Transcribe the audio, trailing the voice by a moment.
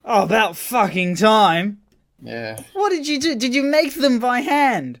Oh, about fucking time. Yeah. What did you do? Did you make them by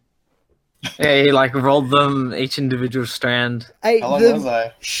hand? Yeah, he like rolled them each individual strand, Ate How long them, was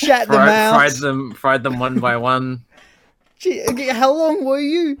I? shat them out. fried them one by one. Gee, okay, how long were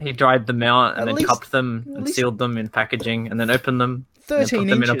you? He dried them out and At then least- cupped them at and least- sealed them in packaging and then opened them. And then 13 put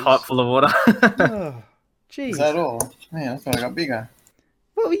them in a inches. pot full of water. Oh, jeez. Is that all? Man, I thought I got bigger.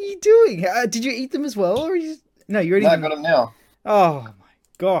 What were you doing? Did you eat them as well, or you? No, you already. No, I got them now. Oh my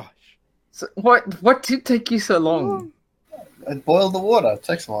gosh. So what did take you so long? Oh, I boiled the water. It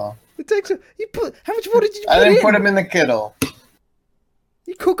takes a while. it takes. You put. How much water did you put I didn't in? put them in the kettle.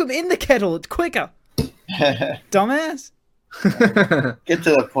 You cook them in the kettle. It's quicker. Dumbass. Get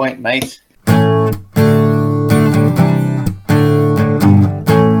to the point, mate.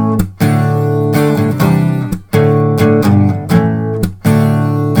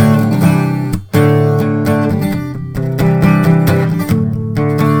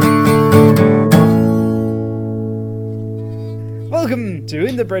 Welcome to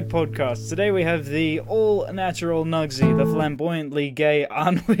In the Bread Podcast. Today we have the all-natural Nugsy, the flamboyantly gay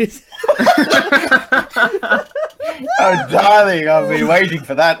Arnwith. Oh, darling, I've been waiting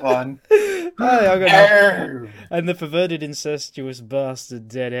for that one. And the perverted, incestuous bastard,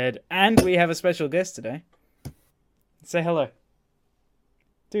 Deadhead. And we have a special guest today. Say hello.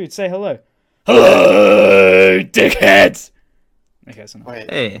 Dude, say hello. Hello, dickheads! Okay, so Wait,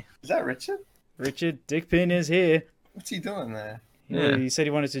 Hey, is that Richard? Richard Dickpin is here. What's he doing there? Yeah. He said he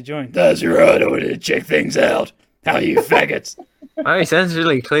wanted to join. That's right, I wanted to check things out. How are you faggots? oh, he sounds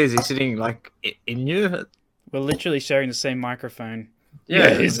really clear. Is he sitting like in you? We're literally sharing the same microphone. Yeah,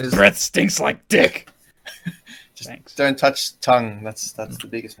 his it's- breath stinks like dick. Just Thanks. don't touch tongue. That's the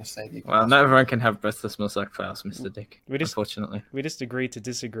biggest mistake you can Well, not everyone can have breath that smells like flowers, Mr. Dick. We just- Unfortunately. We just agreed to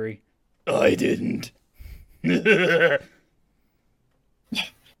disagree. I didn't.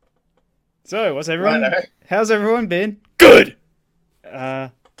 So, what's everyone? Righto. How's everyone been? Good.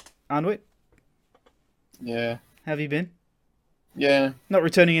 Arnwit, Yeah. how have you been? Yeah. Not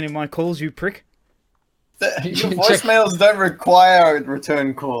returning any of my calls, you prick. Your Check- voicemails don't require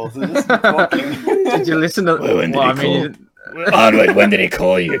return calls. They're just talking. Did you listen to? Well, when did he I mean, Arnwit, when did he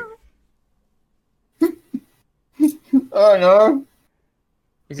call you? Oh no.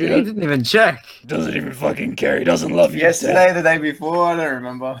 he didn't even check. Doesn't even fucking care. He doesn't love you. Yesterday, the day before, I don't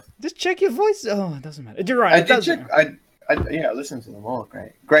remember. Just check your voice. Oh, it doesn't matter. You're right. I it did doesn't- check. Yeah, I listened to them all.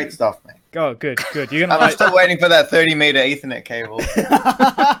 Great stuff, mate. Oh, good. You're gonna I'm like. still waiting for that 30-meter Ethernet cable.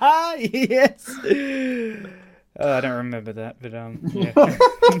 Yes. I don't remember that, but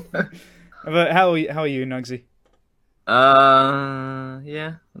yeah. But how are you, Nugsy?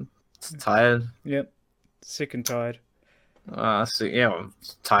 Yeah. I'm tired. Yep. Sick and tired. I'm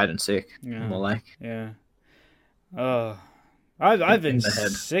tired and sick. Yeah. More like. Yeah. Oh. I've been In the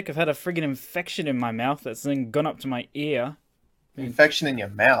head. sick. I've had a friggin' infection in my mouth that's then gone up to my ear. Infection in your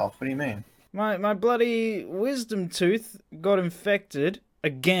mouth. What do you mean? My bloody wisdom tooth got infected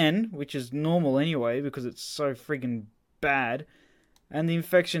again, which is normal anyway because it's so friggin' bad. And the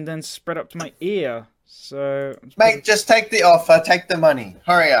infection then spread up to my ear. So Mate, just take the offer. Take the money.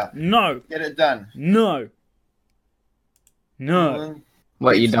 Hurry up. no. Get it done. No.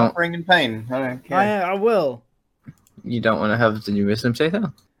 What you Keep don't? suffering in pain. I don't care. I will. You don't want to have the new wisdom teeth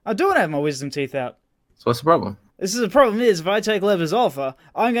out? I don't have my wisdom teeth out. So what's the problem? This is the problem is if I take Lever's offer,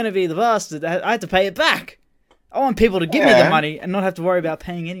 I'm going to be the bastard that I have to pay it back. I want people to give me the Yeah. money and not have to worry about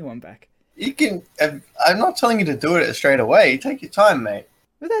paying anyone back. You can. I'm not telling you to do it straight away. Take your time, mate.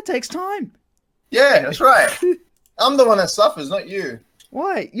 But that takes time. Yeah, that's right. I'm the one that suffers, not you.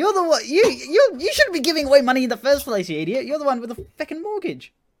 Why? You're the one. You shouldn't be giving away money in the first place, you idiot. You're the one with the fucking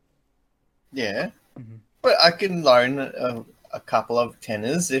mortgage. Yeah. Mhm. But I can loan a couple of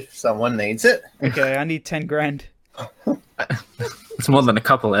tenors if someone needs it. Okay, I need 10 grand. It's more than a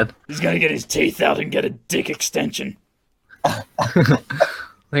couple, Ed. He's going to get his teeth out and get a dick extension.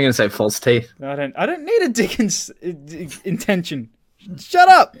 I'm gonna say false teeth. I don't need a dick intention. Shut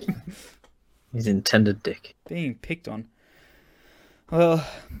up. His intended dick. Being picked on. Well,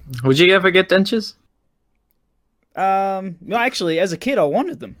 Would you ever get dentures? no, actually, as a kid, I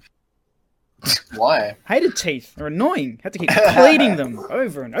wanted them. Why? Hated teeth. They're annoying. Had to keep cleaning them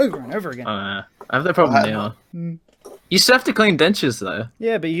over and over and over again. I have that problem now. Mm. You still have to clean dentures, though.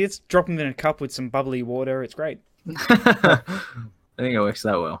 Yeah, but you just drop them in a cup with some bubbly water. It's great. I think it works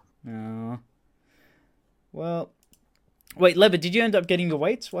that well. Oh. Well, wait, Leber, did you end up getting your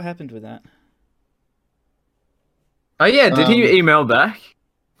weights? What happened with that? Oh yeah, did he email back?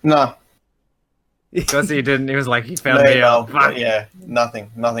 No. Because he didn't. He was like, he found No me email. out. Fuck. Yeah,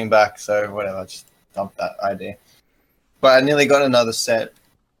 nothing back. So whatever, just dump that idea. But I nearly got another set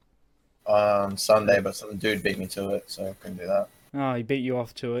on Sunday, but some dude beat me to it, so I couldn't do that. Oh, he beat you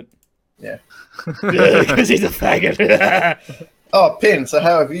off to it. Yeah. Because he's a faggot. Oh, Pin, so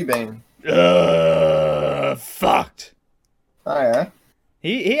how have you been? Fucked. Oh, yeah?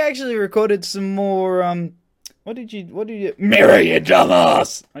 He actually recorded some more, what did you... Mirror, you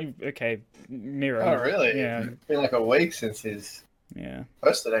dumbass! Okay, Mirror. Oh, really? Yeah. It's been like a week since he's Yeah.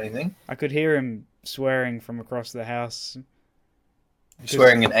 posted anything. I could hear him swearing from across the house.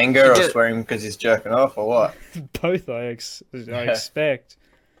 Swearing in anger or Yeah. swearing because he's jerking off or what? Both, I expect.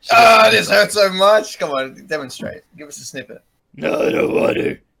 Ah, this hurts so much. Come on, demonstrate. Give us a snippet. No, I don't want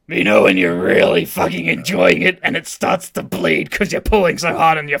to. You know when you're really fucking enjoying it and it starts to bleed because you're pulling so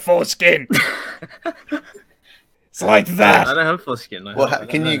hard on your foreskin. It's like I that. don't have foreskin. I Well, don't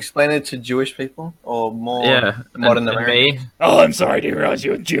can you know. explain it to Jewish people or more Yeah, modern and Americans? me. Oh, I'm sorry, I didn't realize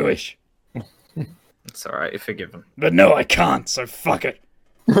you were Jewish. It's alright, you're forgiven. But no, I can't, so fuck it.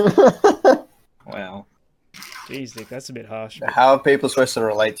 Wow. Jeez, Dick, that's a bit harsh. How are people supposed to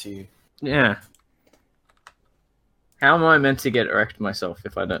relate to you? Yeah. How am I meant to get erect myself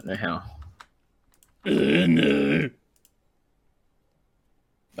if I don't know how? No.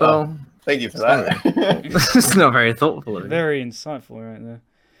 Well, Thank you for that. it's not very thoughtful of you. Very insightful right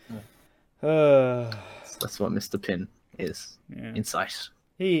there. That's what Mr. Pin is. Yeah. Insight.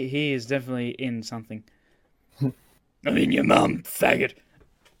 He is definitely in something. I mean, your mum, faggot.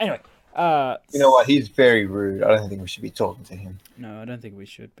 Anyway, You know what? He's very rude. I don't think we should be talking to him. no, I don't think we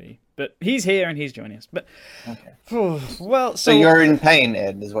should be. But he's here and he's joining us. But, Okay. well, So so you're in pain,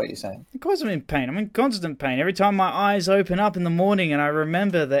 Ed, is what you're saying. of course I'm in pain. I'm in constant pain. Every time my eyes open up in the morning and I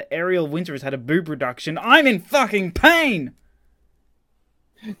remember that Ariel Winter has had a boob reduction, I'm in fucking pain!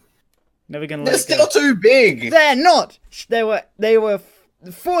 Never gonna They're let it still go. too big. They're not! They were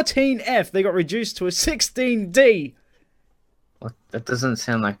 14F. They got reduced to a 16D. What? That doesn't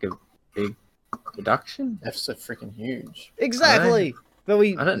sound like a big reduction. F's so freaking huge. Exactly. But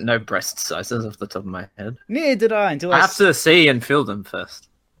I don't know breast sizes off the top of my head. neither did I until I I have to see and feel them first.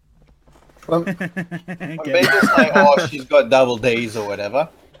 When Okay. people say, "Oh, she's got double D's or whatever,"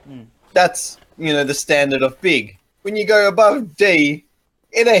 Hmm. that's the standard of big. When you go above D,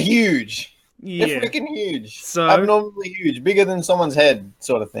 they're huge. They're Yeah. freaking huge. So? Abnormally huge, bigger than someone's head,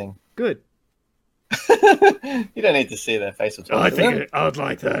 sort of thing. Good. You don't need to see their face or talk to them. I would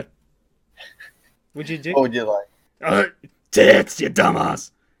like that. Would you do? What would you like? Tits, you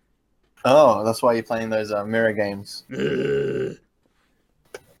dumbass. Oh, that's why you're playing those mirror games.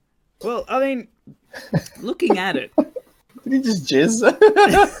 Well, I mean, looking at it, Did he just jizz?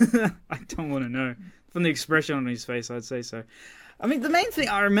 I don't want to know. From the expression on his face, I'd say so. I mean, the main thing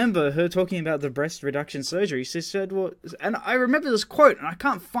I remember her talking about the breast reduction surgery, she said, well, and I remember this quote, and I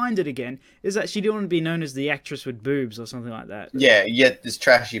can't find it again, is that she didn't want to be known as the actress with boobs or something like that. Yeah, yet there's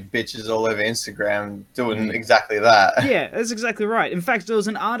trashy bitches all over Instagram doing exactly that. Yeah, that's exactly right. In fact, there was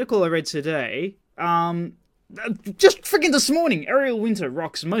an article I read today, just freaking this morning, Ariel Winter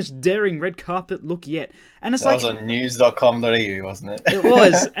rocks most daring red carpet look yet. And it's That like, was on news.com.au, wasn't it? it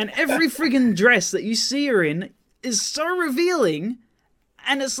was, and every friggin' dress that you see her in is so revealing,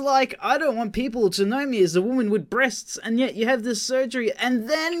 and it's like, I don't want people to know me as a woman with breasts, and yet you have this surgery, and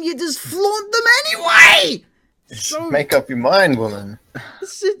then you just flaunt them anyway! So, Make up your mind, woman.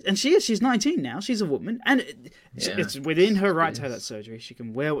 this is- and she's 19 now, she's a woman, and Yeah. it's within her right to have that surgery, she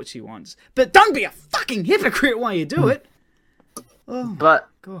can wear what she wants. But don't be a fucking hypocrite while you do it! Oh my But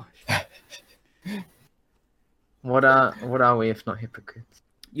gosh. what are we if not hypocrites?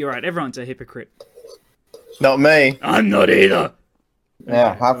 You're right, everyone's a hypocrite. Not me. I'm not either!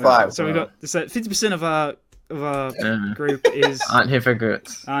 Yeah, high five. So we got, so 50% of our group is Aren't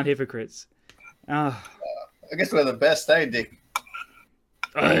hypocrites. aren't hypocrites. Ah, I guess we're the best, eh, Dick?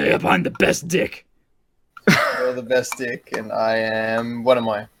 I'm the best dick. We're the best, Dick, and I am. What am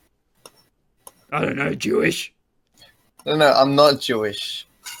I? I don't know, Jewish. No, I'm not Jewish.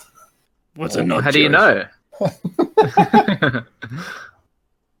 What's a not How do you Jewish? know?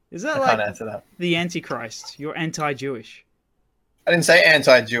 Is that I like can't answer that. the Antichrist? You're anti-Jewish. I didn't say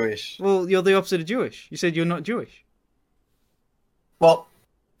anti-Jewish. Well, you're the opposite of Jewish. You said you're not Jewish. Well,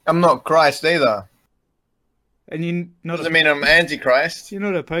 I'm not Christ either. And you're not Doesn't a, mean I'm anti-Christ. you're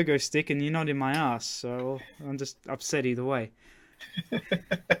not a pogo stick and you're not in my ass, so I'm just upset either way.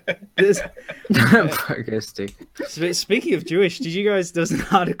 There's- Pogo stick. Speaking of Jewish, did you guys, there's an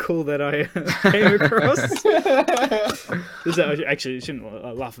article that I came across. Actually, I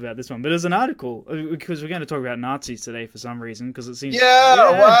shouldn't laugh about this one, but there's an article, because we're going to talk about Nazis today for some reason, because it seems... Yeah,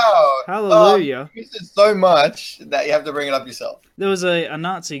 wow. Hallelujah. You said so much that you have to bring it up yourself. There was a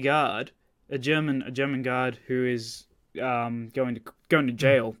Nazi guard, a German guard who is going to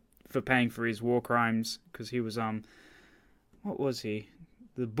jail for paying for his war crimes because he was what was he?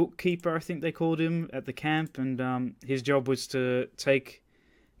 The bookkeeper, I think they called him at the camp, and his job was to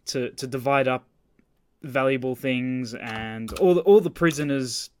divide up valuable things and all the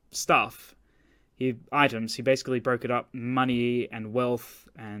prisoners' stuff. Items. He basically broke it up, money and wealth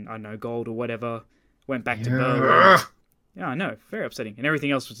and I don't know, gold or whatever. Went back to Berlin. Yeah, I know, very upsetting. And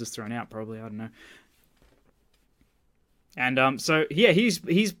everything else was just thrown out, probably. I don't know. And so yeah, he's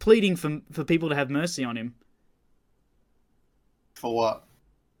pleading for people to have mercy on him. For what?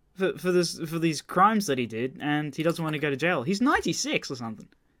 For these crimes that he did, and he doesn't want to go to jail. He's 96 or something.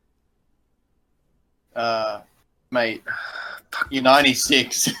 Mate, you're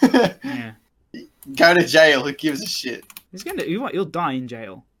 96. Yeah. Go to jail. Who gives a shit? He'll die in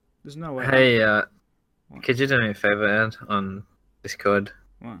jail. There's no way. Hey, could you do me a favor, Ed, on Discord?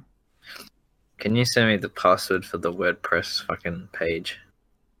 What? Can you send me the password for the WordPress fucking page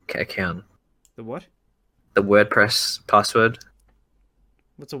account? The what? The WordPress password.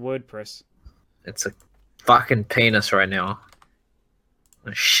 What's a WordPress? It's a fucking penis right now.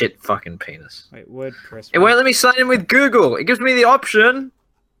 A shit fucking penis. Wait, WordPress. It won't let me sign in with Google. It gives me the option,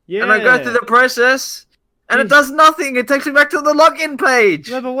 Yeah. and I go through the process, and it does nothing. It takes me back to the login page.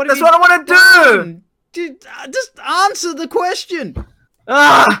 Yeah, but That's what I want to do. Dude, just answer the question.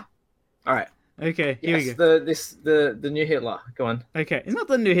 Ah. All right. Okay, here we go. The new Hitler. Go on. Okay, he's not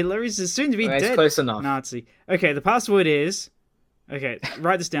the new Hitler. He's soon to be It's dead. close enough. Nazi. Okay, the password is. Okay,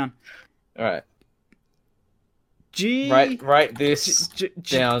 write this down. All right. G. Write this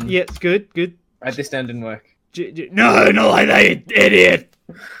down. Yeah, good. Write this down didn't work. No, not like that, you idiot.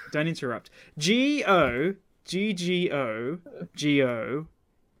 Don't interrupt. G-O. G-G-O. G-O.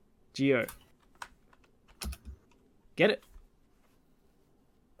 G-O. Get it?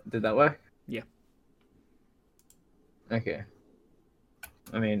 Did that work? Yeah. Okay.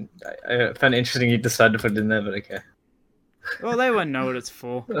 I mean, I found it interesting you decided to put it in there, but okay. Well, they won't know what it's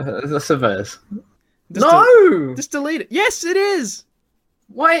for. I suppose. Just No! Just delete it. Yes, it is!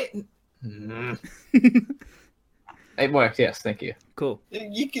 Wait! It worked, yes, thank you. Cool.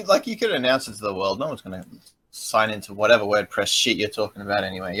 You could announce it to the world. No one's gonna sign into whatever WordPress shit you're talking about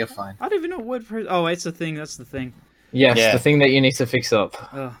anyway. You're fine. I don't even know what WordPress... Oh, it's the thing. That's the thing. Yes, Yeah. the thing that you need to fix up.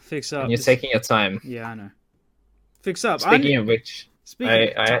 Oh, fix up. And you're taking your time. Yeah, I know. Fix up. Speaking of which, Speaking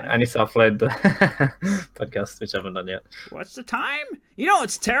of time. I need to upload the podcast, which I haven't done yet. What's the time? You know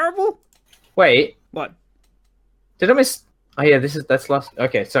what's terrible? Wait, What? did I miss... Oh yeah, that's last...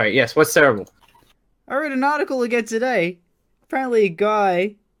 Okay, sorry, yes, what's terrible? I read an article again today. Apparently a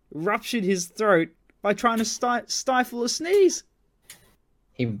guy ruptured his throat by trying to stifle a sneeze.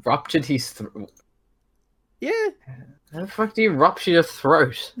 He ruptured his throat. Yeah. How the fuck do you rupture your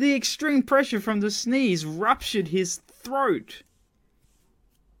throat? The extreme pressure from the sneeze ruptured his throat.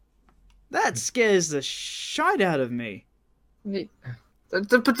 That scares the shite out of me. But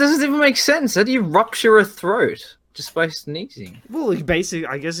doesn't even make sense. How do you rupture a throat? Just by sneezing. Well,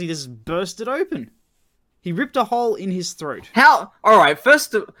 I guess he just burst it open. He ripped a hole in his throat. How? Alright,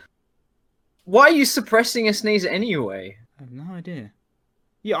 first why are you suppressing a sneeze anyway? I have no idea.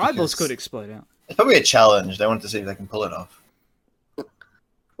 Your eyeballs could explode out. It's probably a challenge. They want to see if they can pull it off.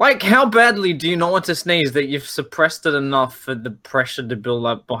 Like, how badly do you not want to sneeze that you've suppressed it enough for the pressure to build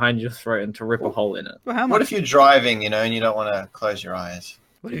up behind your throat and to rip a hole in it? Well, how What much? if you're driving, and you don't want to close your eyes?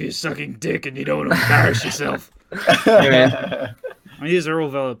 What if you're sucking dick and you don't want to embarrass yourself? Yeah. I mean, these are all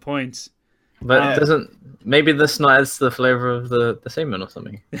valid points. But it doesn't... Maybe the snot adds the flavour of the semen or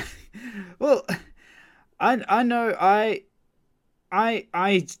something. Well, I know I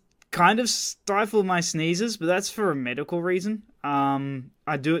kind of stifle my sneezes, but that's for a medical reason.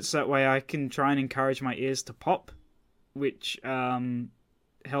 I do it so that way I can try and encourage my ears to pop, which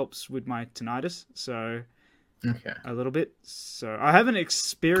helps with my tinnitus. So Okay. a little bit. So I haven't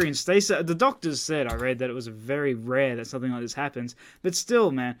experienced. They said the doctors said I read that it was very rare that something like this happens. But still,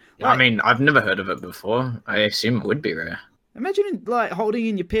 man. I mean, I've never heard of it before. I assume it would be rare. Imagine like holding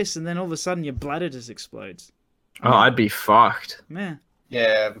in your piss and then all of a sudden your bladder just explodes. Oh, I'd be fucked. Man.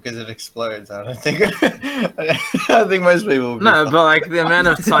 Yeah, because it explodes. I don't think. I think most people. Would be No, fine. but like the amount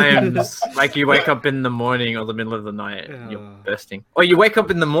of times, like you wake up in the morning or the middle of the night, and you're bursting, or you wake up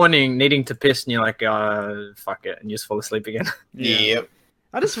in the morning needing to piss, and you're like, fuck it, and you just fall asleep again. Yeah. Yep.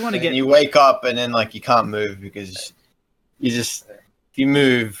 I just want to And get. you wake up and then you can't move because if you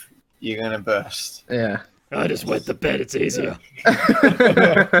move, you're gonna burst. Yeah. I just wet the bed. It's easier.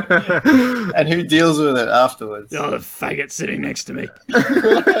 And who deals with it afterwards? Oh, the faggot sitting next to me.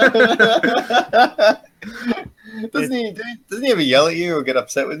 Doesn't he ever yell at you or get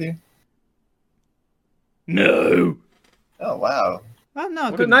upset with you? No. Oh wow. Oh no, I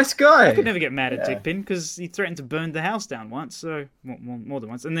What a couldn't. nice I guy. could never get mad at Yeah. Dickpin because he threatened to burn the house down once, so more than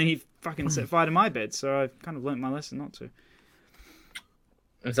once, and then he fucking set fire to my bed. So I kind of learnt my lesson not to.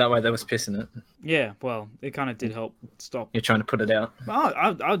 Is that why there was piss in it? Yeah, well, it kind of did help stop. You're trying to put it out.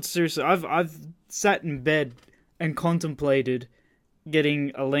 I'd seriously, I've sat in bed and contemplated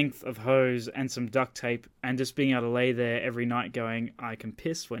getting a length of hose and some duct tape and just being able to lay there every night going, I can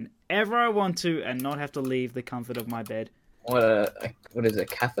piss whenever I want to and not have to leave the comfort of my bed. What is it?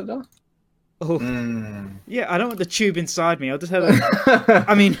 Catheter? Oh, Mm. yeah, I don't want the tube inside me. I'll just have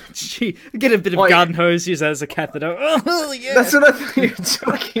I mean, gee, get a bit of What? garden hose, use that as a catheter. Oh, yeah. That's what I thought you were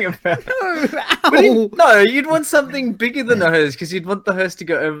talking about. No, But ow. no, you'd want something bigger than a hose because you'd want the hose to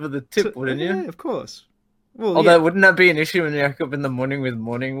go over the tip, wouldn't you? Yeah, of course. Well, Although, yeah, wouldn't that be an issue when you wake up in the morning with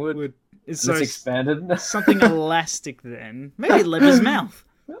morning wood? would- it's And so it's expanded. something elastic then. Maybe lever's mouth.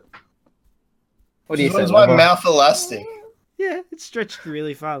 What do you Why think? is my Lever? mouth elastic? Yeah, it stretched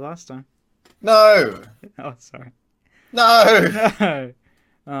really far last time. No. Oh, sorry. No. No.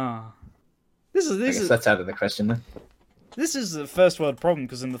 Oh. This I guess is that's out of the question then. this is the first world problem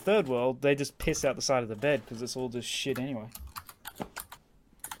because in the third world they just piss out the side of the bed because it's all just shit anyway.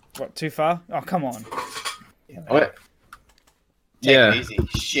 What, too far? Oh, come on. What? Take Yeah. it easy.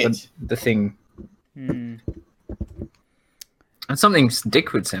 Shit. The thing. Hmm. And something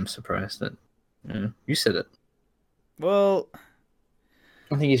Dick would say, I'm surprised that you said it. Well,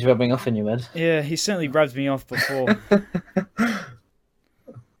 I think he's rubbing off on you, Ed. yeah, he certainly rubbed me off before.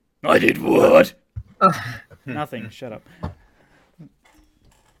 I did what? Nothing. Shut up.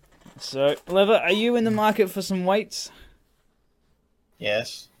 So, Lever, are you in the market for some weights?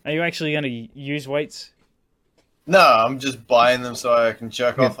 Yes. Are you actually going to use weights? No, I'm just buying them so I can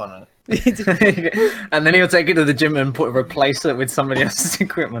jerk off on it. And then he'll take it to the gym and replace it with somebody else's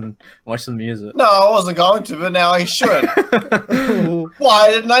equipment and watch them use it. No, I wasn't going to, but now I should. Why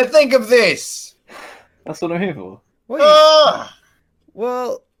didn't I think of this? That's what I'm here for. Wait, Ah!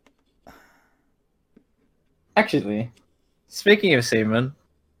 well, Actually, speaking of semen,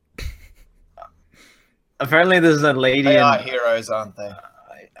 apparently there's a lady They in, are heroes, aren't they?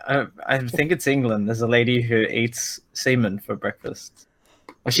 I think it's England. There's a lady who eats semen for breakfast.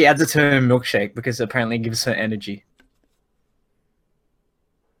 Well, she adds it to her milkshake because apparently it gives her energy.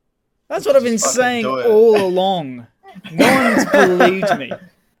 that's what I've been Just fucking saying do it. all along. No one's believed me.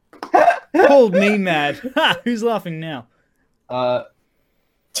 Called me mad. Ha! Who's laughing now?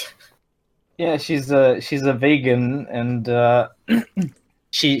 Yeah, she's a vegan, and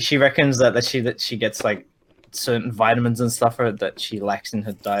she reckons that she gets like certain vitamins and stuff that she lacks in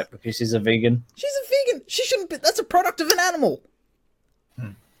her diet because she's a vegan. She's a vegan. She shouldn't be. That's a product of an animal.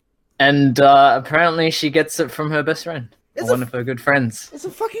 And apparently she gets it from her best friend, It's or one a- of her good friends. It's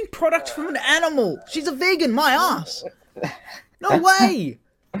a fucking product from an animal. She's a vegan. My ass. No way.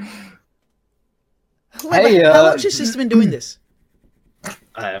 Hey, How long's your sister been doing this?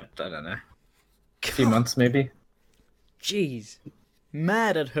 I don't know, a few months maybe. Jeez.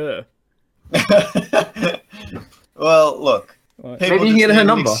 Mad at her. Well, look. What? People Maybe you can just get her need an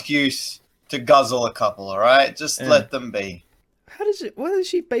number. excuse to guzzle a couple, alright? Just Yeah. let them be. How does it? What does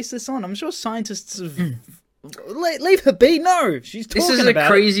she base this on? I'm sure scientists have. Leave her be. No, she's talking This is a about it.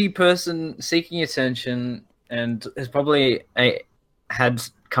 crazy person seeking attention, and has probably had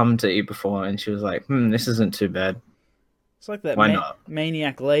come to eat before, and she was like, this isn't too bad. It's like that Why not?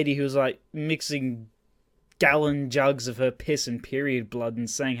 maniac lady who was like mixing gallon jugs of her piss and period blood and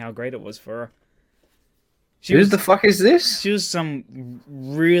saying how great it was for her. She Who was the fuck is this? she was some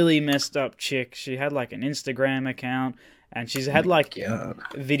really messed up chick. She had like an Instagram account and she's had like God.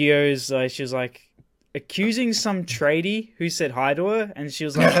 videos. She was like accusing some tradie who said hi to her, and she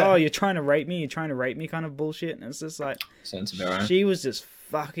was like, "Oh, you're trying to rape me. You're trying to rape me," kind of bullshit. And it's just like Sounds about right. she was just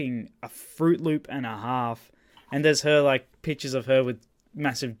fucking a Fruit Loop and a half. And there's her like pictures of her with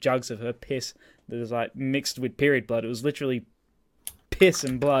massive jugs of her piss that was like mixed with period blood. It was literally piss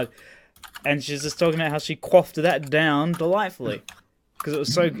and blood. And she's just talking about how she quaffed that down delightfully because it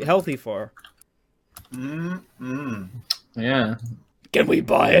was so healthy for her. Mm-mm. Yeah. Can we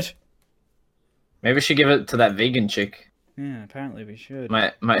buy it? Maybe we should give it to that vegan chick. Yeah, apparently we should.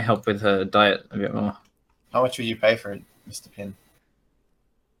 Might help with her diet a bit more. How much would you pay for it, Mr. Pin?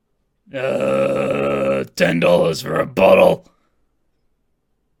 $10 for a bottle.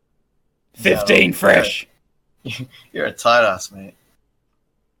 15 No, fresh. You're a tight ass, mate.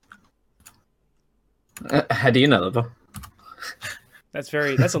 How do you know, Lover? That's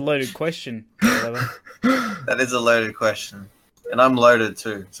a loaded question. Oliver. That is a loaded question. And I'm loaded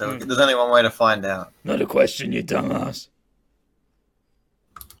too, so there's only one way to find out. Not a question, you dumbass.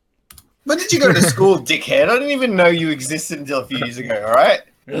 When did you go to school, dickhead? I didn't even know you existed until a few years ago, alright?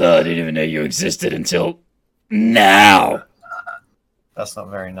 Oh, I didn't even know you existed until now. That's not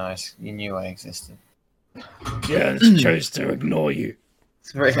very nice. You knew I existed. Yeah, I just chose to ignore you.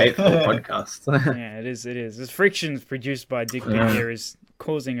 It's a very hateful podcast. Yeah, it is. It is. This friction produced by Dick Pic here is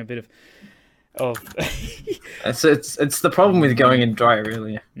causing a bit of. It's the problem with going in dry,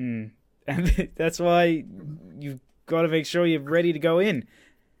 really. And that's why you've got to make sure you're ready to go in.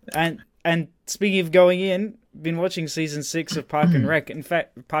 And speaking of going in, been watching season 6 of Park and Rec. In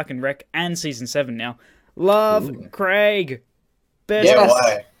fact, Park and Rec and season 7 now. Love Craig. Best Yeah,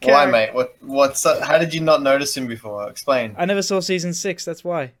 why? Why, char- mate? What's up? How did you not notice him before? Explain. I never saw season 6. That's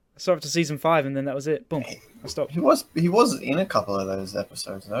why. I saw up to season 5, and then that was it. Boom. I stopped. He was in a couple of those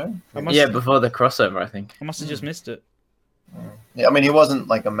episodes, though. Yeah, before the crossover, I think. I must have just missed it. Yeah, I mean, he wasn't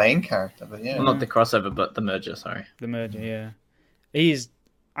like a main character, but yeah. Well, not the crossover, but the merger. Sorry. The merger, yeah. He's.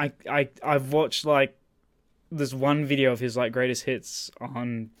 I've watched like this one video of his like greatest hits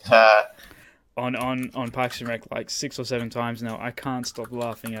on Parks and Rec like 6 or 7 times now. I can't stop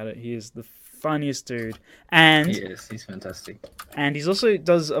laughing at it. He is the funniest dude, and He is. He's fantastic. and he's also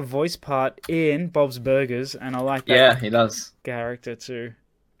does a voice part in Bob's Burgers, and I like that Yeah, he does. character too.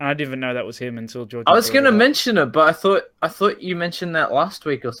 And I didn't even know that was him until George. I was brought it gonna up. mention it, but I thought you mentioned that last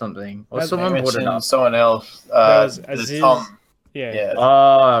week or something, or I someone brought it up. Someone else. was the Aziz. Tom. Yeah. Yeah.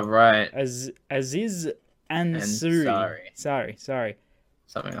 Oh, right, Aziz Ansari. Ansari. Sorry.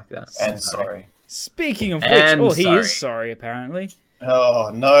 something like that. And sorry. Speaking of which, And he sorry. is sorry apparently.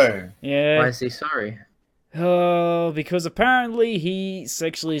 Oh no. Yeah. Why is he sorry? Oh, because apparently he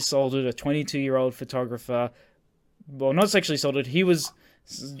sexually assaulted a 22-year-old photographer. Well, not sexually assaulted. He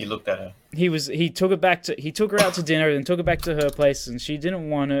looked at her. he took her out to dinner, then took her back to her place, and she didn't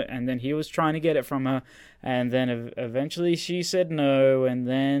want it, and then he was trying to get it from her, and then eventually she said no, and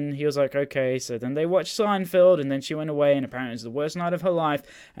then he was like, okay, so then they watched Seinfeld, and then she went away, and apparently it was the worst night of her life,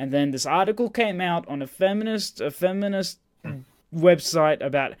 and then this article came out on a feminist website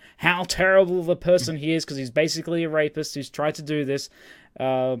about how terrible of a person he is because he's basically a rapist who's tried to do this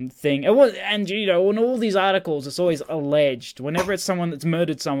thing. And you know, in all these articles, it's always alleged. Whenever it's someone that's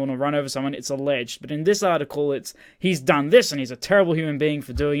murdered someone or run over someone, it's alleged. But in this article, it's he's done this and he's a terrible human being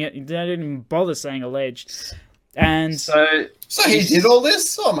for doing it. They didn't even bother saying alleged. And So he did all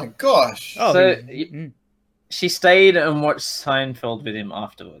this? Oh my gosh. she stayed and watched Seinfeld with him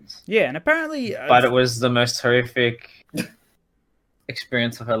afterwards, yeah, and apparently, but it was the most horrific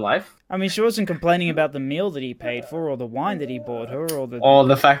experience of her life. I mean, she wasn't complaining about the meal that he paid for, or the wine that he bought her, Or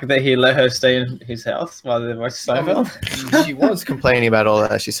the fact that he let her stay in his house while they watched Seinfeld. She was complaining about all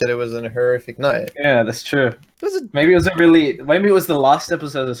that. She said it was a horrific night. Yeah, that's true. Was it? Maybe it was the last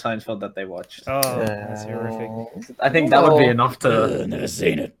episode of Seinfeld that they watched. Oh, that's horrific. I think that would be enough to. Never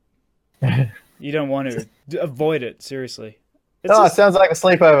seen it. You don't want to avoid it. Seriously. It's Oh, it just- sounds like a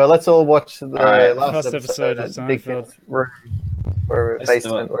sleepover. Let's all watch the Alright, last first episode episode of at Dickens' room or Let's do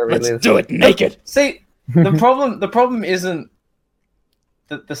basement, it. wherever he Let's lives. do it naked. See, the problem isn't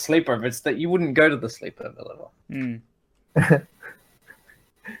the sleepover. It's that you wouldn't go to the sleepover level.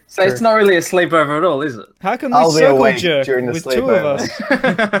 So it's not really a sleepover at all, is it? How can we I'll be circle awake jerk during the with 2 of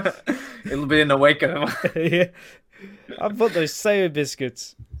sleepover. us? It'll be in the wake of. Yeah. I bought those Sayo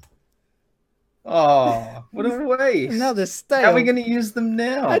biscuits. Oh, what a waste! Now they're stale. How are we going to use them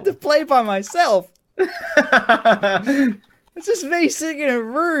now? I had to play by myself. It's just me sitting in a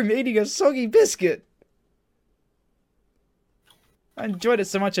room eating a soggy biscuit. I enjoyed it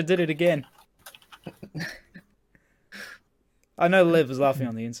so much I did it again. I know Liv was laughing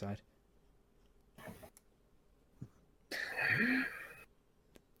on the inside.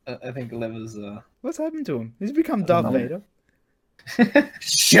 I think Lever's. What's happened to him? He's become Darth Vader.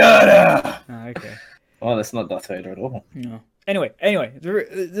 Shut up! Oh, okay. Oh, that's not Darth Vader at all. No. Anyway,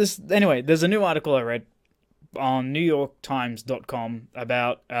 there's a new article I read on NewYorkTimes.com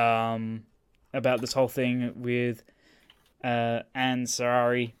about this whole thing with Ann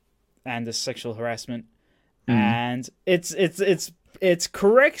Sarari and the sexual harassment, and it's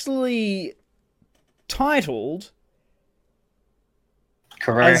correctly titled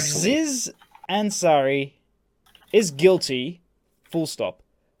Correct. Aziz Ansari is guilty, full stop,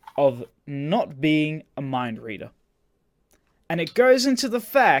 of not being a mind reader. And it goes into the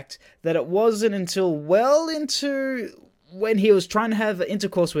fact that it wasn't until well into when he was trying to have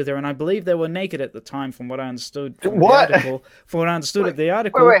intercourse with her, and I believe they were naked at the time, from what I understood from What? the article. From what I understood of the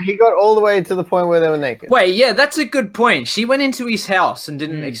article. Wait, he got all the way to the point where they were naked. Wait, yeah, that's a good point. She went into his house and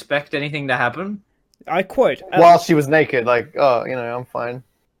didn't expect anything to happen. I quote, While she was naked, like, oh, I'm fine.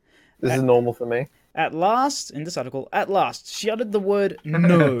 This is normal for me. At last, in this article, at last, she uttered the word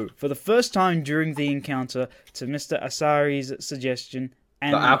no for the first time during the encounter to Mr. Asari's suggestion,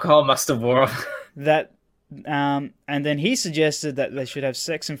 and The alcohol must have wore off. that, and then he suggested that they should have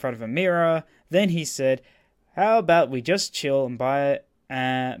sex in front of a mirror. Then he said, "How about we just chill and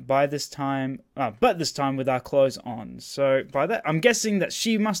but this time with our clothes on." So by that, I'm guessing that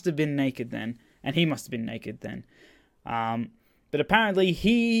she must have been naked then, and he must have been naked then. But apparently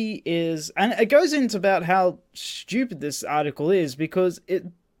he is, and it goes into about how stupid this article is, because it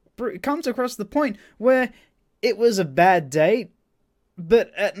comes across the point where it was a bad date,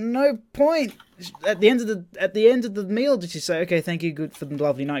 but at no point at the end of the meal did she say, "Okay, thank you, good for the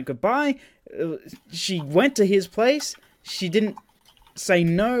lovely night, goodbye." She went to his place. She didn't say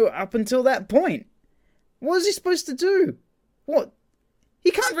no up until that point. What was he supposed to do? What?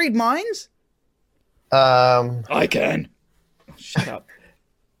 He can't read minds? I can. Oh, shut up.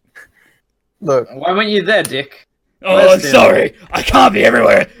 Look, Why weren't you there, Dick? Oh, Where's I'm Dylan? sorry. I can't be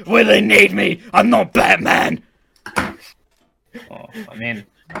everywhere where they need me. I'm not Batman. Oh, I mean,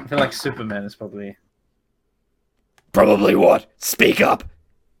 I feel like Superman is probably. Probably what? Speak up.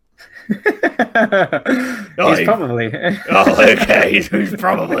 He's probably. Oh, okay.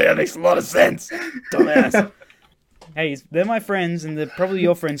 Probably. That makes a lot of sense. Dumbass. Hey, they're my friends, and they're probably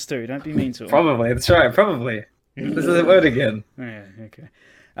your friends too. Don't be mean to them. Probably, that's right, probably. This is the word again. Yeah, okay.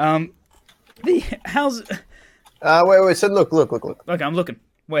 How's... wait. So look. Okay, I'm looking.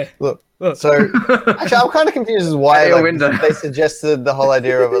 Where? Look. Look. So actually, I'm kind of confused as why At your like, window. they suggested the whole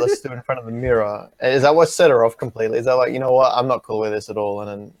idea of let's do it in front of the mirror. Is that what set her off completely? Is that like, you know what, I'm not cool with this at all, and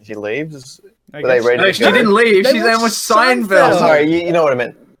then she leaves? I Were they guess- ready No, to she go? didn't leave. They She's there with watched Seinfeld. Seinfeld. Oh, sorry, you know what I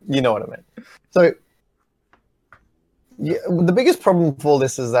meant. You know what I meant. So the biggest problem for all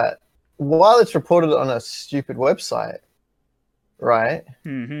this is that while it's reported on a stupid website, right?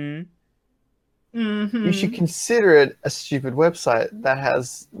 Mm-hmm. You should consider it a stupid website that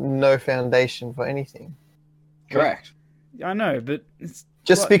has no foundation for anything. Correct. I know, but it's...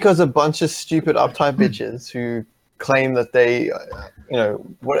 Just What? because a bunch of stupid uptight bitches who claim that they,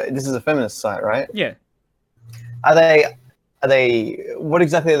 this is a feminist site, right? Yeah. Are they? What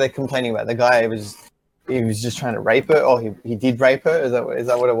exactly are they complaining about? The guy he was just trying to rape her, or he did rape her. Is that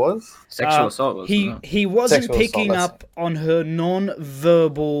what it was? Sexual assault was He wasn't Sexual assault, picking that's- up on her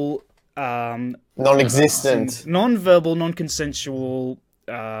non-verbal... Non-existent. non-verbal, non-consensual...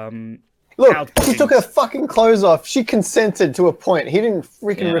 Look, outputtings. she took her fucking clothes off. She consented to a point. He didn't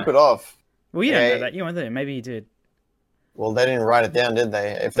freaking Yeah. rip it off. Well, you don't Yeah. know that. You weren't there. Maybe he did. Well, they didn't write it down, did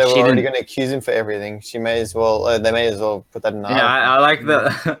they? If they were She already didn't. going to accuse him for everything, they may as well put that in the Yeah, I like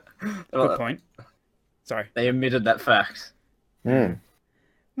that. Good point. Sorry. They omitted that fact.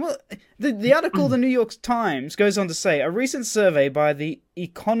 Well, the article, the New York Times, goes on to say, a recent survey by The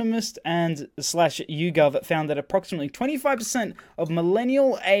Economist and /YouGov found that approximately 25% of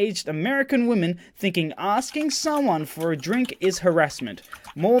millennial-aged American women thinking asking someone for a drink is harassment.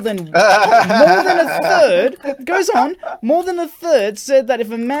 More than a third, goes on, more than a third said that if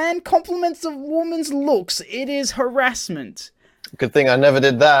a man compliments a woman's looks, it is harassment. Good thing I never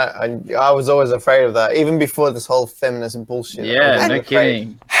did that. I was always afraid of that, even before this whole feminist bullshit. I Yeah, was no afraid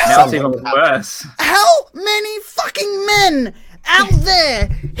kidding. Now it's even worse. How many fucking men out there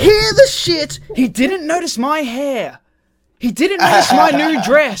hear the shit? He didn't notice my hair. He didn't notice my new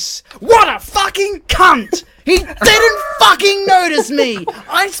dress. What a fucking cunt! He didn't fucking notice me.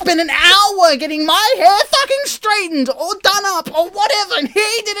 I spent an hour getting my hair fucking straightened or done up or whatever, and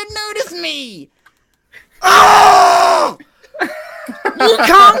he didn't notice me. Oh! You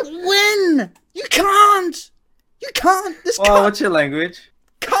can't win. You can't. You can't. This Well, cunt what's your language?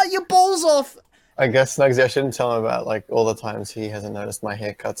 cut your balls off. I guess Snugsy, I shouldn't tell him about like all the times he hasn't noticed my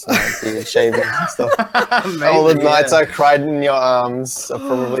haircuts and my beard shavings and stuff. All the nights I cried in your arms. I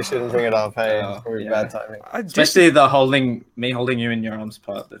probably shouldn't bring it up. Hey, it's probably yeah. bad timing. I just, Especially the me holding you in your arms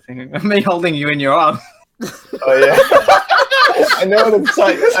part. The thing, me holding you in your arms. Oh yeah. I know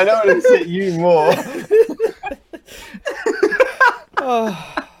what it's hit you more. But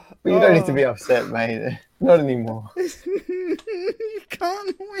you don't need to be upset, mate. Not anymore. you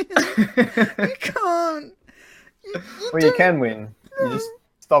can't win. You can't. Well, you can win. You just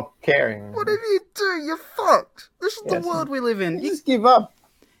stop caring. Whatever you do, you're fucked. This is Yes. the world we live in. You just give up.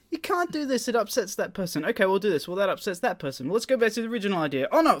 You can't do this. It upsets that person. Okay, we'll do this. Well, that upsets that person. Well, let's go back to the original idea.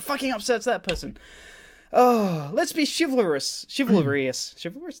 Oh no, it fucking upsets that person. Oh, let's be chivalrous.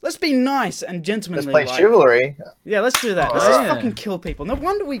 Let's be nice and Let's gentlemanly. play like. chivalry. Yeah, let's do that. Let's just yeah. fucking kill people. No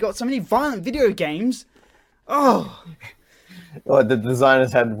wonder we got so many violent video games. Oh, Well, the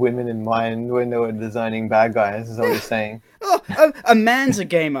designers had women in mind when they were designing bad guys, is what you're saying. oh, A man's a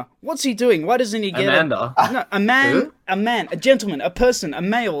gamer. What's he doing? Why doesn't he get Amanda. No, a man, Who? a gentleman, a person, a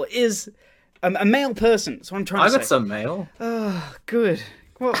male is a male person. That's what I'm trying I to say. got some mail. Oh, good.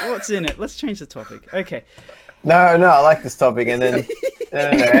 What's in it? Let's change the topic. Okay. No, I like this topic. And then, no,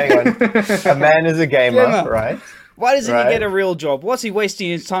 hang on. A man is a gamer, Gamer. right? Why doesn't he Right. get a real job? What's he wasting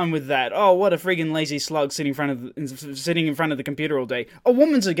his time with that? Oh, what a friggin' lazy slug sitting in front of the computer all day. A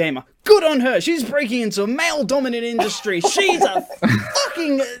woman's a gamer. Good on her. She's breaking into a male-dominant industry. She's a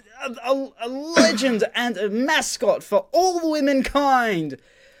fucking a legend and a mascot for all womankind.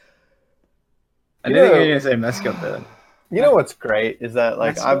 I didn't think you were going to say mascot there. You know what's great is that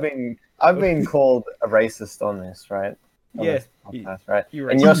like That's I've been called a racist on this, right? On Yeah, this podcast, right? you're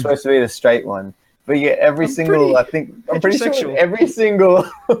And racist. you're supposed to be the straight one. But yet every I'm single pretty I'm pretty sure heterosexual.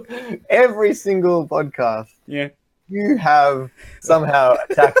 every single podcast Yeah. you have somehow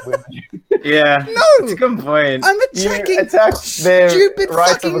attacked women. Yeah. No! It's a good point. I'm You attacking attack their stupid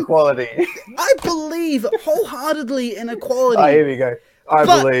rights fucking... of equality. I believe wholeheartedly in equality. Oh, here we go. I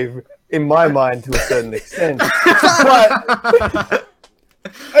But- believe in my mind to a certain extent. But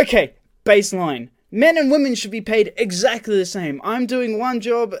Okay, baseline. Men and women should be paid exactly the same. I'm doing one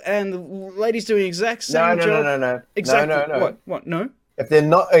job and the lady's doing exact same job. no. Exactly. No. What? No? If they're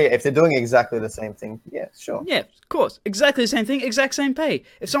not, if they're doing exactly the same thing, yeah, sure. Yeah, of course. Exactly the same thing, exact same pay.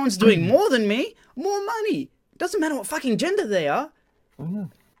 If someone's doing more than me, more money. Doesn't matter what fucking gender they are.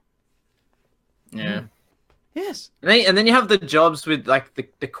 Yeah. Yes. And then you have the jobs with like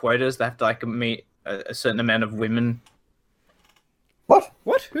the quotas. They have to like meet a certain amount of women. What?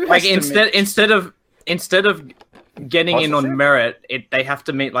 What? Who has Like to instead of getting in Sponsorship? on merit, they have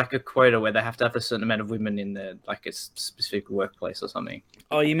to meet like a quota where they have to have a certain amount of women in their like a specific workplace or something.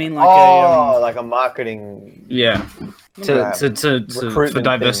 Oh, you mean like Oh, like a marketing Yeah. Yeah. For recruitment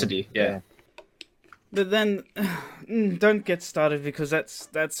diversity. thing. Yeah. But then, don't get started because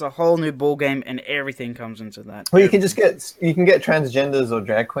that's a whole new ball game and everything comes into that. Well, you can get transgenders or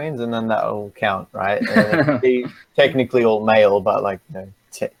drag queens, and then that'll count, right? And it'll be technically all male, but like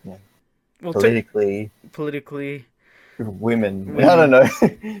Well, politically politically, women. I don't know.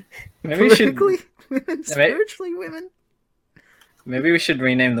 Maybe we should politically women, spiritually women, maybe we should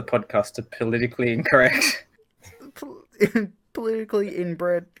rename the podcast to Politically Incorrect. politically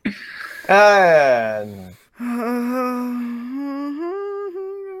inbred. No.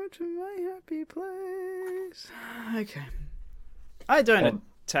 Go to my happy place. Okay. I don't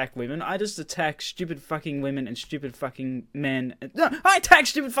attack women. I just attack stupid fucking women and stupid fucking men. No, I attack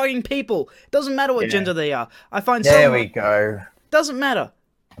stupid fucking people. Doesn't matter what Yeah. gender they are. I find There someone... we go. Doesn't matter.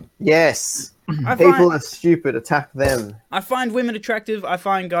 Yes. I People find, are stupid. Attack them. I find women attractive. I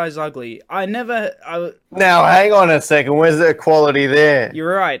find guys ugly. Now, hang on a second. Where's the equality there?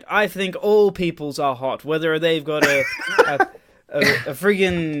 You're right. I think all peoples are hot, whether they've got a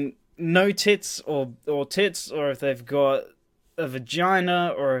friggin' no tits or tits, or if they've got a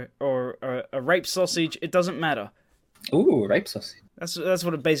vagina or a rape sausage. It doesn't matter. Ooh, rape sausage. That's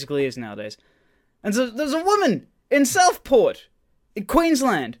what it basically is nowadays. And so there's a woman in Southport, in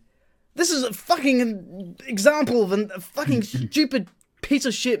Queensland. This is a fucking example of a fucking stupid piece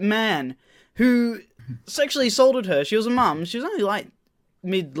of shit man who sexually assaulted her. She was a mum. She was only like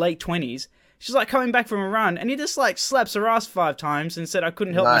mid-late 20s. She's like coming back from a run, and he just like slaps her ass 5 times and said, "I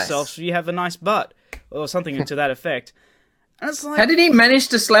couldn't help Nice. myself, so you have a nice butt," or something to that effect. And it's like, How did he manage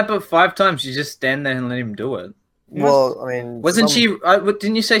to slap her 5 times? You just stand there and let him do it. Well, I mean, Wasn't she?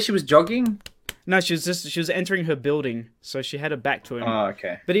 Didn't you say she was jogging? no, she was entering her building, so she had her back to him. Oh,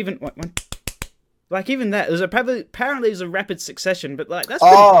 okay. But even like even that, it was apparently it was a rapid succession. But like that's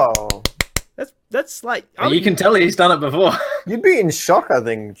Oh, that's like You can tell he's done it before. you'd be in shock, I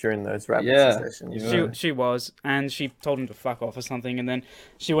think, during those rapid Yeah. sessions. she was, and she told him to fuck off or something, and then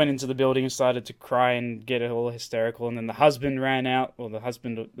she went into the building and started to cry and get all hysterical, and then the husband ran out, or the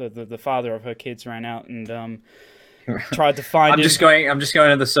husband, the father of her kids ran out and tried to find I'm him. just going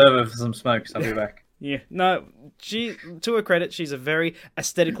to the server for some smokes. I'll be back. Yeah, no, she, to her credit, she's a very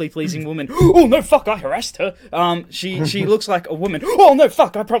aesthetically pleasing woman. Oh no, fuck! I harassed her. She looks like a woman. Oh no,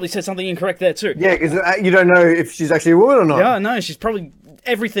 fuck! I probably said something incorrect there too. Yeah, because you don't know if she's actually a woman or not. Yeah, no, she's probably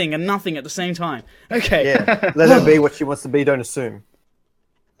everything and nothing at the same time. Okay. Yeah, let her be what she wants to be. Don't assume.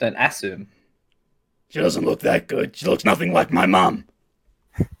 Don't assume. She doesn't look that good. She looks nothing like my mum.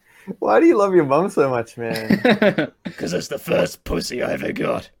 Why do you love your mum so much, man? Because it's the first pussy I ever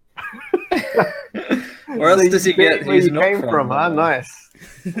got. Where else does he get where his you milk came from? Huh? Nice.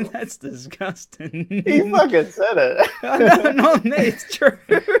 That's disgusting. He fucking said it. No, not me. It's true.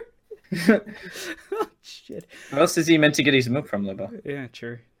 Oh, shit. Where else is he meant to get his milk from, Liber? Yeah,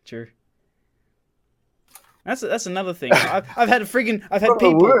 true. That's another thing. I've had I've had From the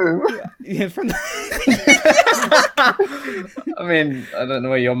people. womb. Yeah, from the... I mean, I don't know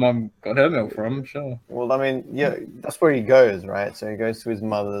where your mum got her milk from. Sure. Well, I mean, yeah, that's where he goes, right? So he goes to his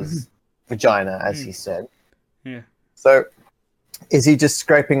mother's vagina, as he said. Yeah. So, is he just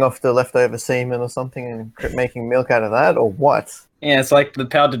scraping off the leftover semen or something and making milk out of that, or what? Yeah, it's like the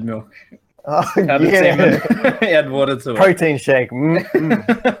powdered milk. Oh, Powdered yeah. semen. He had water to it. Protein shake.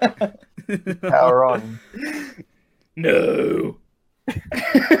 Power on. No.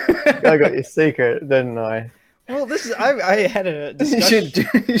 I got your secret, didn't I? Well, this is I had a discussion.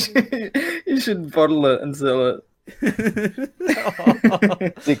 You should bottle it and sell it.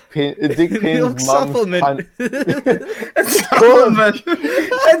 Dick Milk Pin's mum's supplement. cunt. Supplement.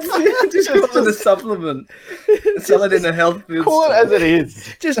 Just call it a supplement. Sell it in a health food Call it store. as it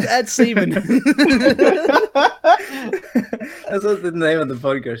is. Just add semen. That's what the name of the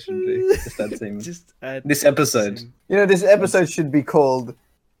podcast should be. Just that semen. Just add This episode. semen. You know, this episode should be called,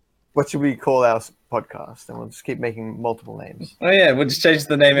 what should we call our podcast? And we'll just keep making multiple names. Oh yeah, we'll just change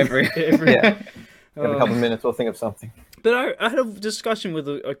the name every. Yeah. In a Oh. couple of minutes, we'll think of something. But I had a discussion with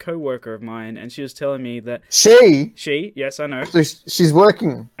a co-worker of mine, and she was telling me that yes, I know, She's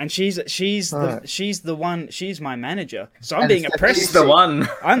working. and she's Alright. the one, she's my manager, so I'm And being it's oppressed. He's the one.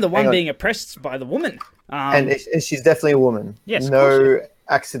 I'm the one Hang on. being oppressed by the woman. And she's definitely a woman. Yes, of No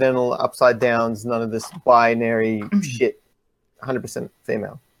accidental upside downs, none of this binary shit. 100%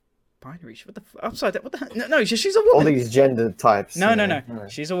 female. binary. What the upside down? What the? No, she's a All woman. these gender types. No. you know.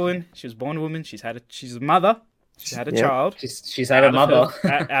 She's a woman. She was born a woman. She's a mother. She had a Yeah. child. She's had a mother.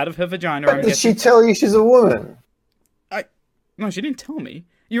 Out of her vagina. But I'm did she guessing. tell you she's a woman? No, she didn't tell me.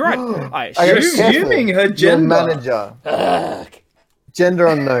 You're right. I gotta She's be careful. assuming her Your gender. manager. Ugh. Gender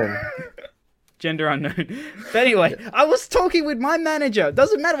unknown. Gender unknown. But anyway, I was talking with my manager.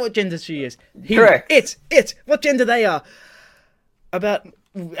 Doesn't matter what gender she is. Correct. What gender they are. About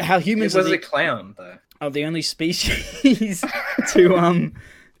how humans It was are a clown though. the only species to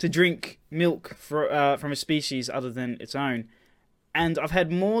drink milk from a species other than its own. And I've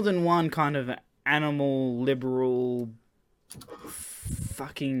had more than one kind of animal liberal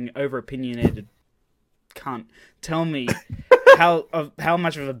fucking over-opinionated cunt tell me how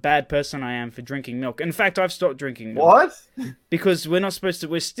much of a bad person I am for drinking milk. In fact, I've stopped drinking milk. What? Because we're not supposed to.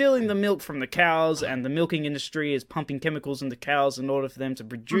 We're stealing the milk from the cows, and the milking industry is pumping chemicals into cows in order for them to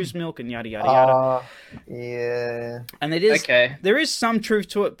produce milk, and yada yada yada. Yeah. And it is Okay. there is some truth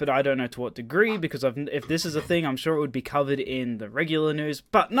to it, but I don't know to what degree. Because if this is a thing, I'm sure it would be covered in the regular news.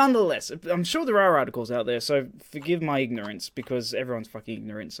 But nonetheless, I'm sure there are articles out there. So forgive my ignorance, because everyone's fucking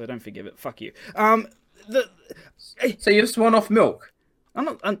ignorant. So don't forgive it. Fuck you. So you've sworn off milk.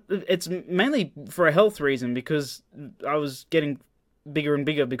 It's mainly for a health reason, because I was getting bigger and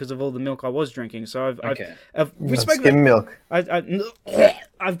bigger because of all the milk I was drinking. So we spoke about, Skim milk.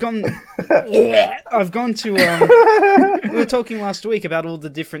 I've gone to we were talking last week about all the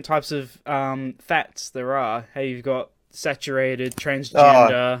different types of fats there are. How you've got saturated,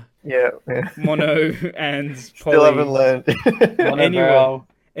 transgender, Yeah. mono, and Still haven't poly. learned.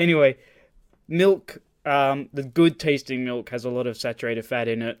 Anyway, milk. The good tasting milk has a lot of saturated fat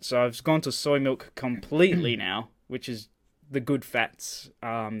in it, so I've gone to soy milk completely now, which is the good fats.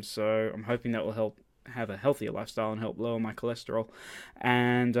 So I'm hoping that will help have a healthier lifestyle and help lower my cholesterol.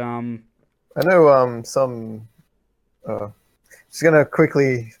 And I know some. Just gonna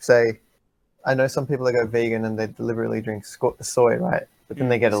quickly say, I know some people that go vegan and they deliberately drink soy, right? But then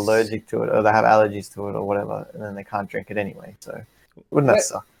they get allergic to it, or they have allergies to it, or whatever, and then they can't drink it anyway. So wouldn't that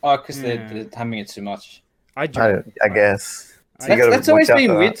suck? Oh, because Yeah. they're having it too much. I drink. I guess. So you gotta That's always watch out been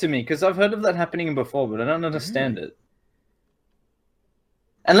for weird that. to me, because I've heard of that happening before, but I don't understand it.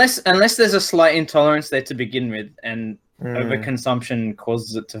 Unless there's a slight intolerance there to begin with, and overconsumption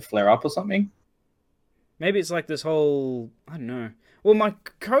causes it to flare up or something. Maybe it's like this whole, I don't know. Well, my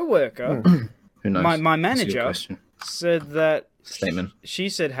coworker, Who knows? my That's a good manager, question. said that Statement. she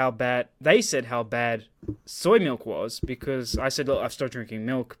said how bad soy milk was, because I said, look, I've stopped drinking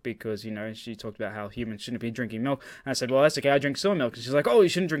milk because, she talked about how humans shouldn't be drinking milk. And I said, well, that's okay, I drink soy milk. And she's like, oh, you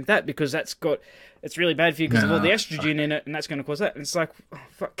shouldn't drink that because it's really bad for you because of all the estrogen in it, and that's going to cause that. And it's like, oh,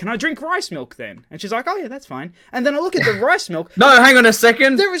 fuck, can I drink rice milk then? And she's like, oh yeah, that's fine. And then I look at the rice milk, No, hang on a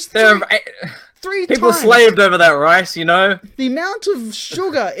second. there is three people times slaved over that rice, you know. the amount of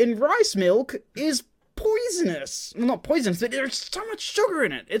sugar in rice milk is poisonous. Well, not poisonous, but there's so much sugar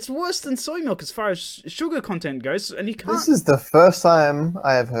in it. It's worse than soy milk as far as sugar content goes, and you can't. This is the first time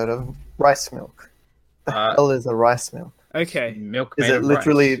I have heard of rice milk. The Uh, hell is a rice milk? Okay, Milk. Is made it of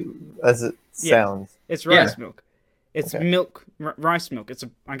literally rice. as it Yeah. sounds? it's rice Yeah. milk. It's Okay. milk Rice milk. It's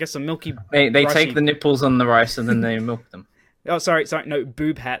I guess a milky. They Ricey. take the nipples on the rice and then they milk them. Oh, sorry. No,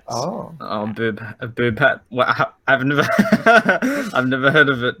 boob hats. Oh, Oh, a boob hat. Well, I've never, I've never heard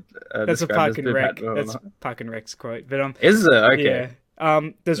of it. That's a described Park as and boob Rec. hat before. That's Park and Rec's quote. But Is it okay? yeah.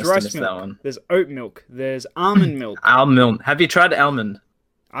 There's Must have rice missed that milk. one. There's oat milk. There's almond milk. Almond. Have you tried almond?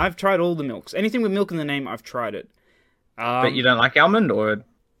 I've tried all the milks. Anything with milk in the name, I've tried it. But you don't like almond, or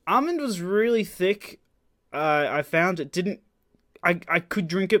Almond was really thick. I found it didn't. I could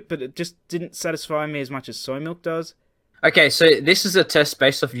drink it, but it just didn't satisfy me as much as soy milk does. okay? So this is a test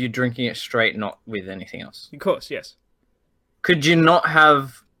based off you drinking it straight, not with anything else. Of course, yes. Could you not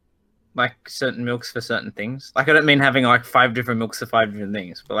have like certain milks for certain things? Like I don't mean having like 5 different milks for 5 different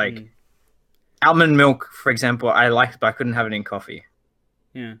things, but like almond milk, for example, I liked, but I couldn't have it in coffee.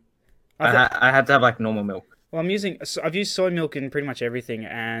 Yeah. I had to have like normal milk. Well, I've used soy milk in pretty much everything,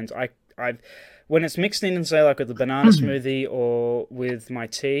 and I've when it's mixed in, say like with a banana smoothie or with my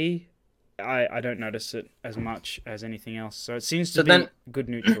tea, I don't notice it as much as anything else. So it seems to be good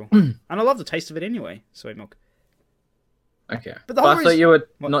neutral, and I love the taste of it anyway. Soy milk. Okay, But the but whole I thought reason- you were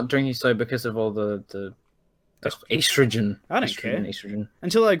What? not drinking soy because of all the estrogen. I don't estrogen, care. Estrogen.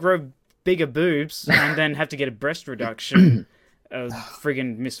 Until I grow bigger boobs and then have to get a breast reduction.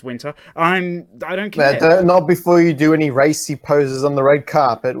 Friggin' Miss Winter. I don't care. not before you do any racy poses on the red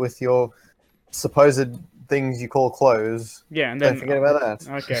carpet with your supposed things you call clothes. Yeah, and Don't then forget about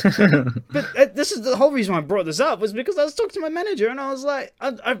that. Okay. But this is the whole reason I brought this up was because I was talking to my manager and I was like,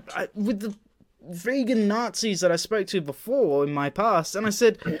 I with the vegan Nazis that I spoke to before in my past, and I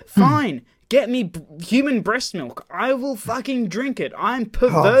said, fine, get me human breast milk. I will fucking drink it. I'm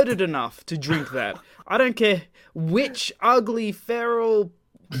perverted enough to drink that. I don't care which ugly feral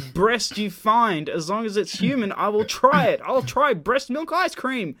breast you find, as long as it's human, I will try it. I'll try breast milk ice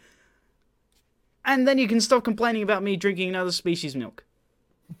cream. And then you can stop complaining about me drinking another species milk.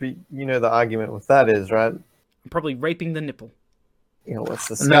 But you know the argument with that is, right? I'm probably raping the nipple. You know, what's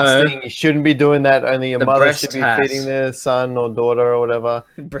disgusting. You shouldn't be doing that. Only a The mother breast should be has. feeding their son or daughter or whatever.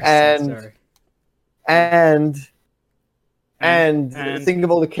 Breast, And- sorry. And And- think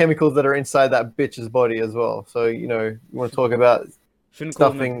of all the chemicals that are inside that bitch's body as well. So, you know, you want to talk about Shouldn't call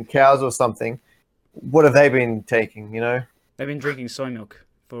them. stuffing cows or something. What have they been taking, you know? They've been drinking soy milk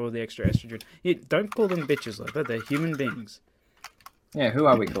for all the extra estrogen. You don't call them bitches like that. They're human beings. Yeah, who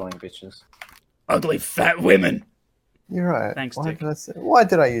are we calling bitches? Ugly fat women. You're right. Thanks, Why Dick.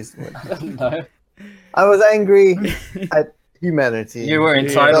 did I use the word? No. I was angry at humanity. You were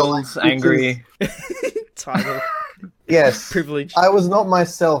entitled, angry. Title. Yes. Privilege. I was not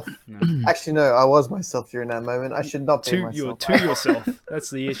myself. No. Actually, no, I was myself during that moment. I should not be You're myself. to yourself. That's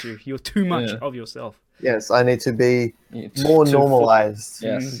the issue. You're too much Yeah. of yourself. Yes, I need to be Yeah, more to- normalized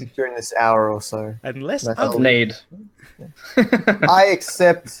Yes. during this hour or so. And less That's Of ugly. need. I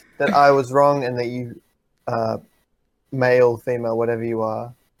accept that I was wrong and that you, male, female, whatever you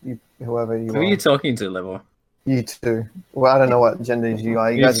are, whoever you Who are, are you talking to, Level? you too. Well, I don't know what genders you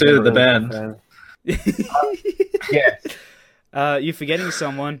are. You guys two, never the really band. confirmed. Yes. You're forgetting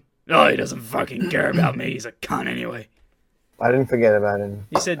someone. Oh, he doesn't fucking care about me. He's a cunt anyway. I didn't forget about him.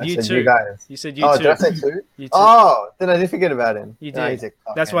 You said I you said too. you guys. You said you Oh, too. did I say two? You too. Oh, then I did forget about him. You No, did. he's a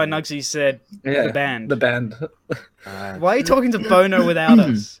cock That's why hand. Nugsy said Yeah, the band. The band. Why are you talking to Bono without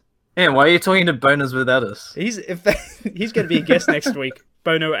us? Yeah, why are you talking to boners without us? He's going to be a guest next week.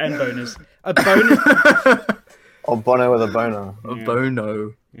 Bono and bonus. A Bono. Or Bono with a boner. Yeah.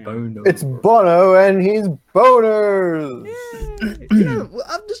 Bono. Yeah. Bono. It's Bono and he's boners. You know,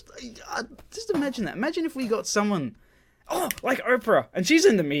 just imagine that. Imagine if we got someone, like Oprah, and she's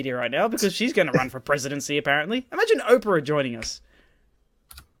in the media right now because she's going to run for presidency. Apparently, imagine Oprah joining us.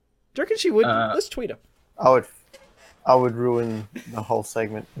 Do you reckon she would? Let's tweet her. I would ruin the whole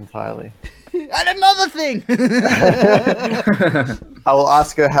segment entirely. And another thing. I will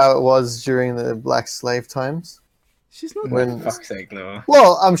ask her how it was during the black slave times. She's not. When, Fuck's sake, Level.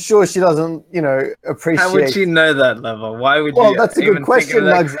 well, I'm sure she doesn't, appreciate. How would she know that, Level? Why would Well, you that's a even good question,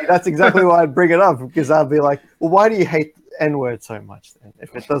 think of that? Nugsy. That's exactly why I'd bring it up, because I'd be like, well, why do you hate the N-word so much then,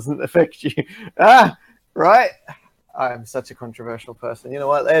 if it doesn't affect you? Right? I'm such a controversial person. You know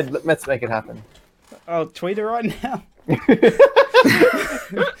what, Ed, let's make it happen. I'll tweet her right now.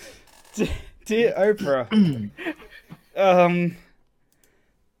 Dear Oprah.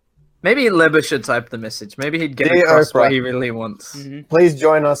 Maybe Leba should type the message. Maybe he'd get Dear across what Oprah. he really wants. Please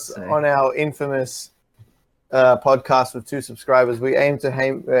join us Say. on our infamous podcast with 2 subscribers. We aim to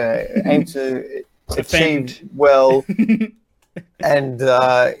Defend. achieve well and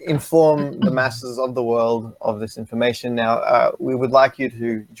inform the masses of the world of this information. Now, we would like you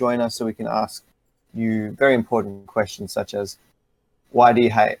to join us so we can ask you very important questions such as, why do you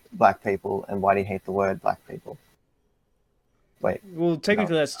hate black people and why do you hate the word black people? Wait, Well,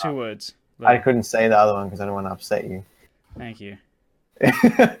 technically that's 2 words. I couldn't say the other one because I don't want to upset you. Thank you.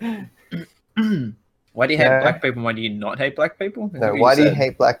 Why do you hate No. black people? Why do you not hate black people? Is that No, what why do you said?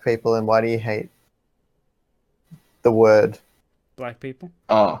 hate black people and why do you hate the word? Black people.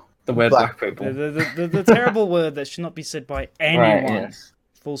 Oh, the word Black. black people. The terrible word that should not be said by anyone. Right, yes.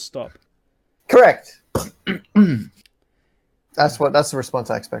 Full stop. Correct. That's the response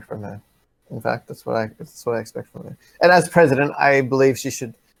I expect from her. In fact, that's what I expect from her. And as president, I believe she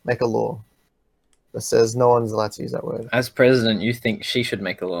should make a law that says no one's allowed to use that word. As president, you think she should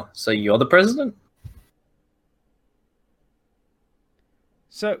make a law. So you're the president?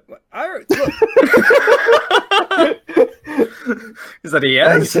 So I look, Is that a I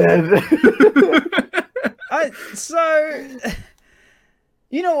yes? said.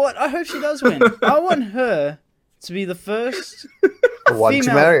 you know what? I hope she does win. I want her to be the first. Why did you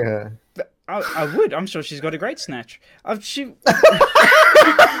Female- marry her? I would. I'm sure she's got a great snatch. She.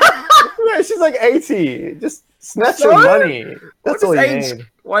 No, she's like 80. Just snatch So? your money. That's all What you does need.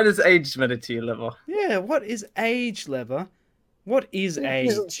 Why does age matter to you, Lever? Yeah. What is age, Lever? What is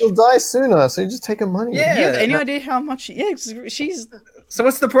age? She'll die sooner, so you just take her money. Yeah. Do you have any idea how much? Yeah, she's So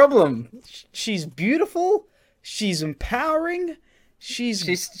what's the problem? she's beautiful. She's empowering. She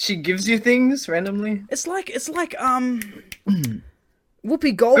gives you things randomly. It's like Whoopi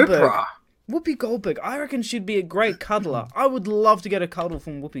Goldberg. Oprah. Whoopi Goldberg. I reckon she'd be a great cuddler. I would love to get a cuddle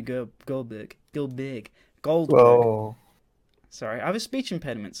from Whoopi Goldberg. Goldberg. Whoa. Sorry, I have a speech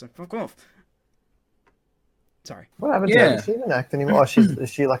impediment, so fuck off. Sorry. What happened Yeah. to her? Does she even act anymore? Oh, is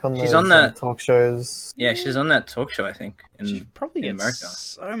she like on She's those, on that- talk shows? Yeah, she's on that talk show, I think. She probably in gets America.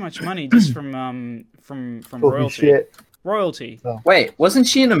 so much money just from Holy royalty. shit. Royalty. Wait, wasn't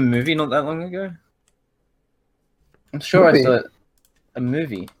she in a movie not that long ago? I'm sure Movie? I saw a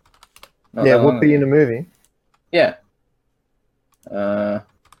movie. not Yeah, that long Whoopi in ago. a movie. Yeah. I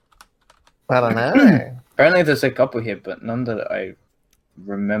don't know. Apparently there's a couple here, but none that I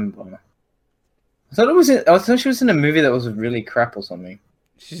remember. I thought she was in a movie that was really crap or something.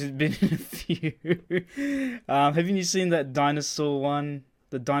 She's been in a few. Have you seen that dinosaur one?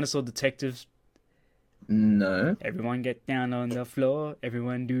 The dinosaur detectives. No. Everyone get down on the floor.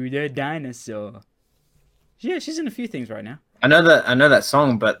 Everyone do the dinosaur. Yeah, she's in a few things right now. I know that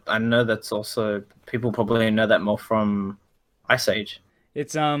song, but I know that's also people probably know that more from Ice Age.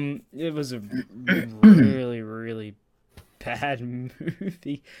 It was a really, really bad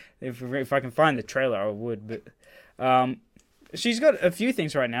movie. If I can find the trailer, I would. But she's got a few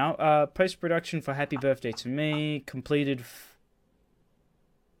things right now. Post production for Happy Birthday to Me completed.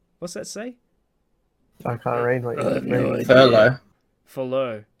 What's that say? I can't read what I you're have no reading. idea.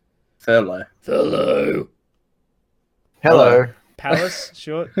 Furlough. Furlough. Hello. Palace,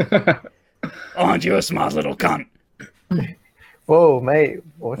 short. Aren't you a smart little cunt? Whoa, mate.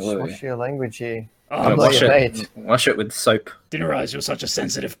 What's Whoa. your language here? Oh, not wash your it. mate. Wash it with soap. didn't realize you're such a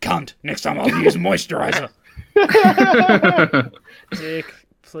sensitive cunt. Next time I'll use moisturizer. Dick,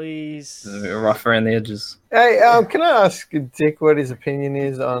 please. Rough around the edges. Hey, can I ask Dick what his opinion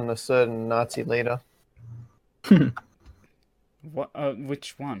is on a certain Nazi leader? What?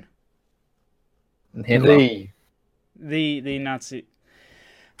 Which one? Hitler. The Nazi.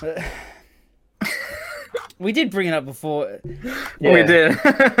 We did bring it up before. Yeah. We did.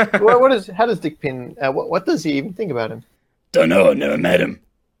 How does Dick Pin? What does he even think about him? Don't know. Never met him.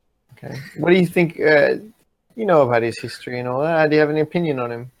 Okay. What do you think? You know about his history and all that. Do you have any opinion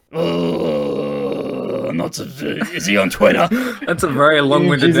on him? Oh, not so. Is he on Twitter? That's a very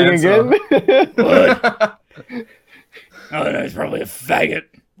long-winded You answer. again? What? Oh no, he's probably a faggot.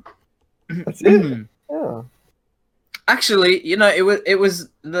 That's it. Oh. Actually, you know, it was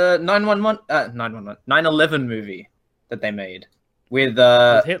the 9/11 movie that they made with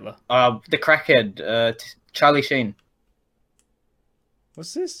With Hitler. the crackhead Charlie Sheen,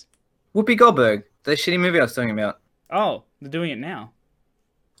 What's this? Whoopi Goldberg, the shitty movie I was talking about. Oh, they're doing it now.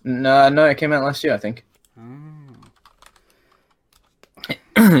 No, it came out last year, I think. Oh.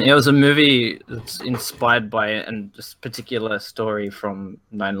 It was a movie that's inspired by and just particular story from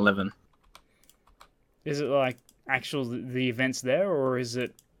 9/11. Is it like actual the events there, or is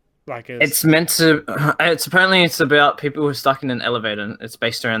it like a? It's meant to. It's apparently it's about people who are stuck in an elevator. And it's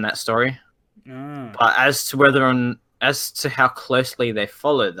based around that story. Ah. But as to how closely they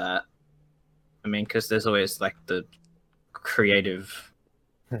follow that, I mean, because there's always like the creative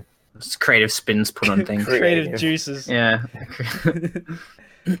spins put on things. Creative juices. Yeah.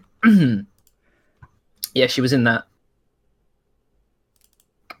 Yeah, she was in that.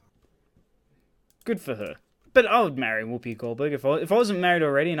 Good for her. But I would marry Whoopi Goldberg if I wasn't married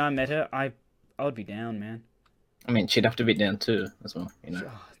already and I met her. I would be down, man. I mean, she'd have to be down too, as well.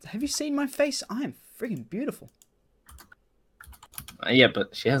 Oh, have you seen my face? I am freaking beautiful. Yeah,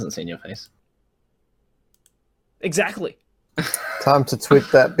 but she hasn't seen your face. Exactly. Time to tweet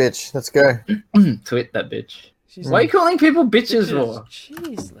that bitch. Let's go. Tweet that bitch. She's Why are you calling people bitches for?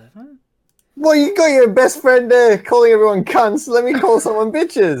 Jeez, Lever. Well, you got your best friend there calling everyone cunts. Let me call someone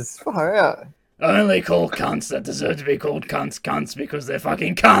bitches. Far out. I only call cunts that deserve to be called cunts because they're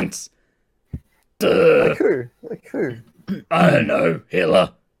fucking cunts. Duh. Like who? Like who? I don't know,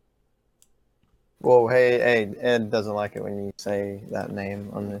 Hitler. Whoa, hey, Ed doesn't like it when you say that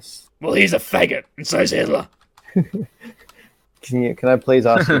name on this. Well, he's a faggot, and so's Hitler. Can I please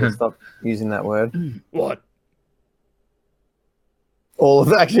ask you to stop using that word? What? All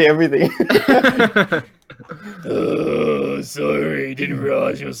of actually everything. Oh, sorry, didn't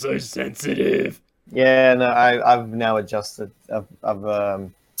realize you're so sensitive. Yeah, no, I've now adjusted.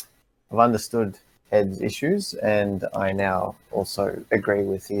 I've understood Ed's issues, and I now also agree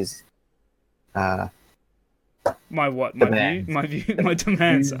with his. My what? My Demands. view? My view? My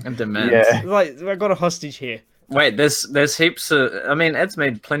demands. And demands. Yeah. Like, I got a hostage here. Wait, there's heaps of. I mean, Ed's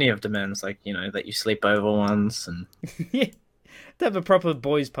made plenty of demands, like that you sleep over once, and Yeah. To have a proper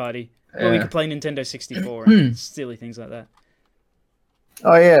boys' party where we Yeah. could play Nintendo 64 and silly things like that.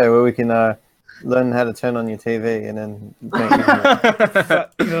 Oh yeah, where we can learn how to turn on your TV and then.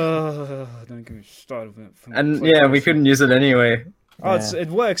 But, oh, don't get me started with it. and yeah, we couldn't use it anyway. Oh, it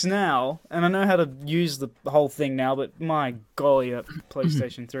works now, and I know how to use the whole thing now, but my golly, that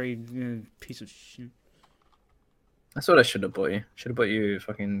PlayStation 3 piece of shit. That's what I should have bought you. Should have bought you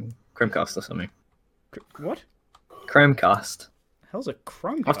fucking Chromecast or something. What? Chromecast. Hell's a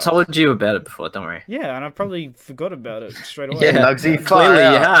Chromecast? I've told you about it before. Don't worry. Yeah, and I probably forgot about it straight away. Yeah, Nugsy, far clearly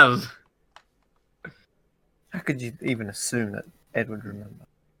you out. have. How could you even assume that Ed would remember?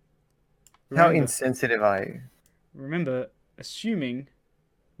 How Remember, insensitive are you? remember, assuming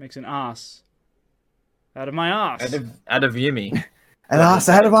makes an ass out of my ass. Out of Yumi. An ass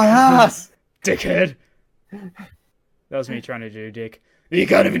out of my ass! Dickhead! That was me trying to do, Dick. You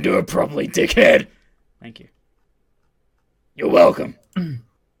can't even do it properly, dickhead! Thank you. You're welcome.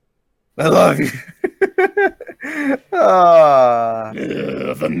 I love you. Ah.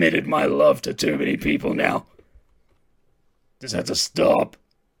 I've admitted my love to too many people now. This has to stop.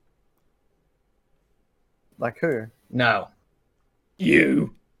 Like who? No.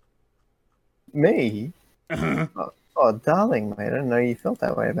 You. Me? Uh-huh. Oh, darling, mate. I didn't know you felt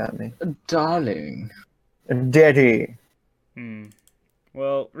that way about me. Darling. Daddy.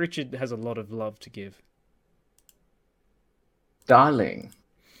 Well, Richard has a lot of love to give. Darling.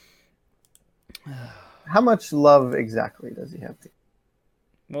 How much love exactly does he have to?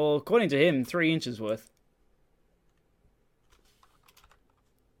 Well, according to him, 3 inches worth.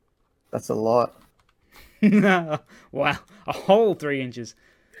 That's a lot. Wow, a whole 3 inches.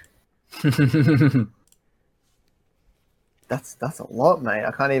 That's a lot, mate.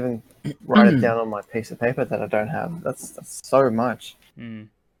 I can't even write it down on my piece of paper that I don't have. That's so much.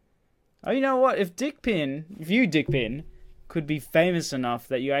 Oh, you know what? If you, Dickpin, could be famous enough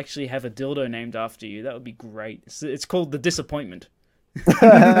that you actually have a dildo named after you, that would be great. It's called the Disappointment.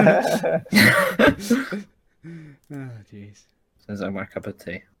 Oh, jeez. Sounds like my cup of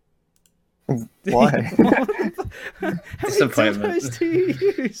tea. Why? How Disappointment. many dildos do you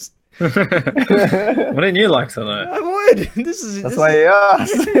use? Wouldn't you like to know? I would. That's why you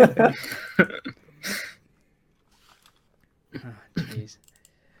asked. Oh, jeez.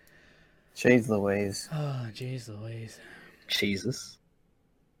 Jeez Louise. Oh, jeez Louise. Jesus.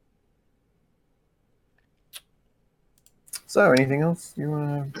 So, anything else you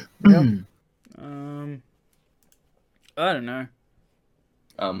want to... I don't know.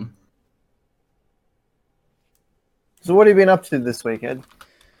 So what have you been up to this week, Ed?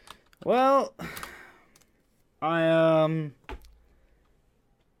 Well, I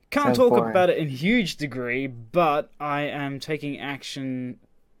can't Sounds talk boring. about it in huge degree, but I am taking action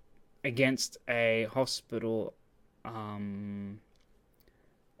against a hospital, and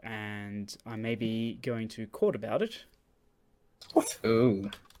I may be going to court about it. Ooh.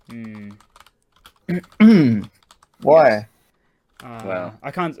 Why? Wow.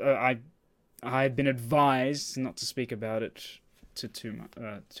 I can't. I've been advised not to speak about it too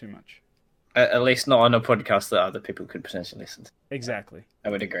much. At least not on a podcast that other people could potentially listen to. Exactly. I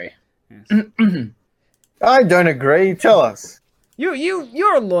would agree. Yes. I don't agree. Tell us.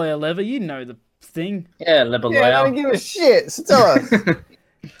 You're a lawyer, Lever. You know the thing. Yeah, liberal Yeah, I don't lawyer. give a shit. So tell us.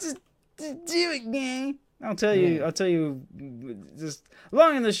 Just do it, gang. I'll tell you. Just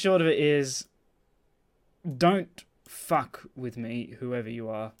long and the short of it is, don't fuck with me, whoever you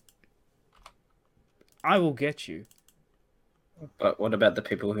are. I will get you. But what about the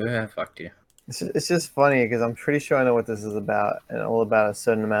people who have fucked you? It's just funny because I'm pretty sure I know what this is about, and all about a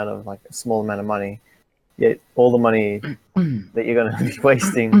certain amount of like a small amount of money. Yet all the money that you're going to be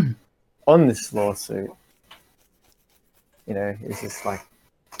wasting on this lawsuit, you know, is just like.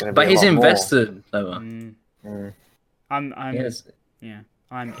 But he's invested, though. I'm Yes. yeah.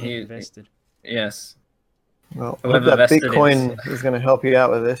 I'm He- invested. Yes. Well, I hope Whoever that vested Bitcoin is going to help you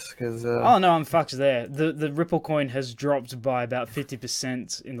out with this because. Oh no, I'm fucked there. The Ripple coin has dropped by about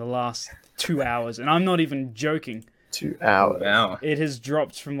 50% in the last 2 hours, and I'm not even joking. 2 hours. Wow. It has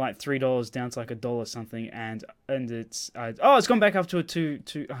dropped from like $3 down to like $1 something, and it's it's gone back up to a two.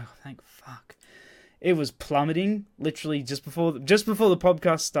 Oh, thank fuck! It was plummeting literally just before the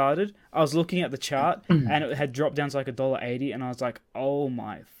podcast started. I was looking at the chart, and it had dropped down to like $1.80, and I was like, oh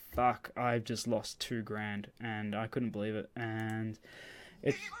my fuck! I've just lost $2,000, and I couldn't believe it, and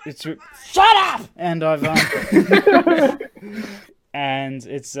it's shut up! And I've and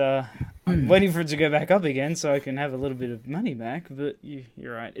it's I'm waiting for it to go back up again so I can have a little bit of money back. But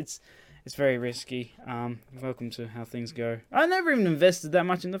you're right. It's very risky. Welcome to how things go. I never even invested that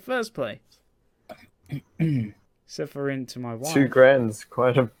much in the first place, except for into my wife. $2,000's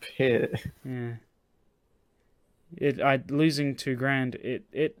quite a bit. Yeah. Losing $2,000.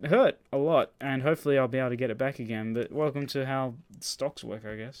 It hurt a lot, and hopefully I'll be able to get it back again. But welcome to how stocks work,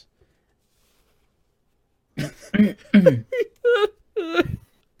 I guess.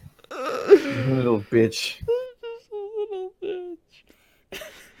 Little bitch.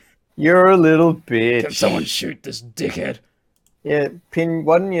 You're a little bitch. Can someone shoot this dickhead? Yeah, Pin,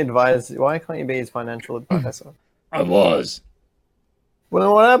 why can't you be his financial advisor? I was. Well,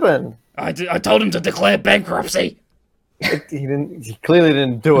 then what happened? I told him to declare bankruptcy. He clearly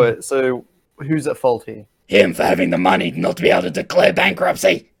didn't do it, so who's at fault here? Him for having the money not to be able to declare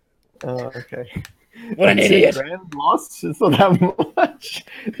bankruptcy. Oh, okay. What an idiot. $2,000 lost? It's not that much.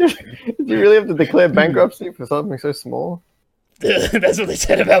 Did you really have to declare bankruptcy for something so small? That's what they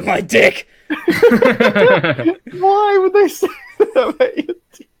said about my dick. Why would they say that about your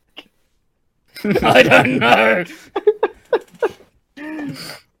dick? I don't know.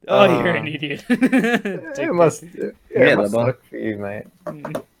 Oh, you're an idiot. It must suck for you, mate.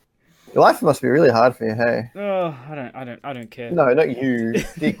 Your life must be really hard for you, hey? Oh, I don't care. No, not you,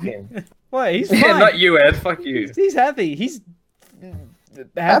 Dick Pin. Why? He's fine. Yeah, not you, Ed. Fuck you. He's happy. He's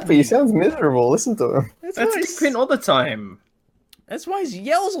Happy, he sounds miserable. Listen to him. That's That's why Dick Pin all the time. That's why he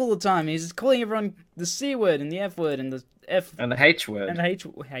yells all the time. He's calling everyone the C word and the F word and the F And the H word. and the H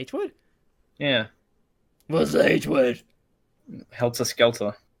word. Yeah. What's the H word? Helter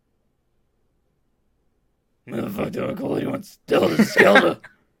Skelter. What the fuck do I call anyone? Helter Skelter.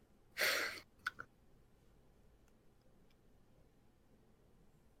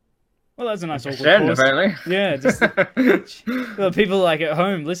 Well, that's a nice awkward Shen, pause. apparently. Yeah, just well, people like at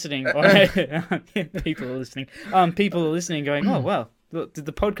home listening. Or, people are listening. People are listening, going, "Oh, well, look, did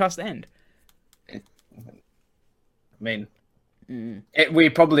the podcast end?" I mean, we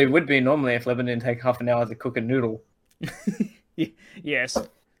probably would be normally if Lebanon didn't take half an hour to cook a noodle. Yes,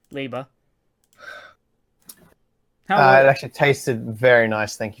 Liba. It How actually tasted very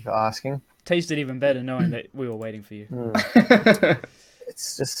nice. Thank you for asking. tasted even better knowing that we were waiting for you.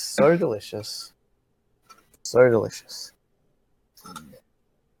 It's just so delicious. So delicious.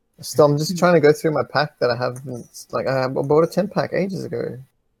 Still, I'm just trying to go through my pack that I haven't. Like, I bought a 10-pack ages ago.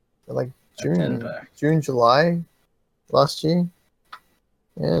 Like June, 10-pack. July last year.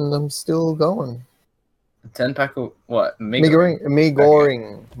 And I'm still going. 10-pack of what? Me goreng. Me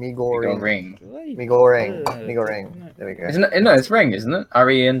goreng. Ring. Me goreng. Me goreng. There we go. Isn't it? No, it's ring, isn't it?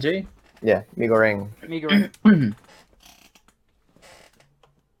 RENG. Yeah, me goreng.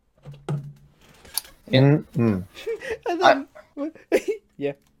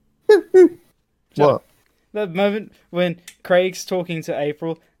 Yeah. What? That moment when Craig's talking to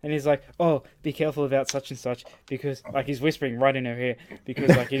April and he's like, "Oh, be careful about such and such," because like he's whispering right in her ear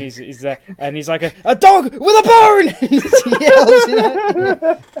because like it is that, and he's like a dog with a bone. He yells, you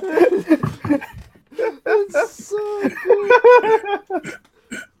know? It's so good.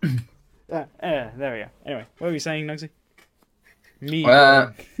 There we go. Anyway, what were you saying, Nugsy? Me.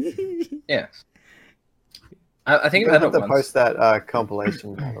 Yeah. I think I that have to once. post that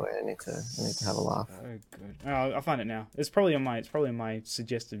compilation. By the way, I need to have a laugh. So good. Oh, I'll find it now. It's probably on my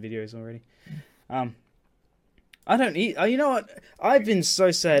suggested videos already. I don't eat. You know what? I've been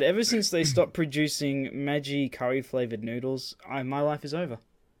so sad ever since they stopped producing Maggi curry flavored noodles. My life is over.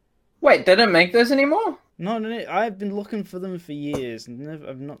 Wait, they don't make those anymore? No, I've been looking for them for years.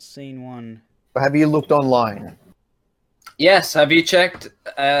 I've not seen one. Have you looked online? Yes. Have you checked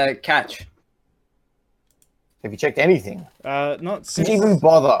Catch? Have you checked anything? Not Did since you even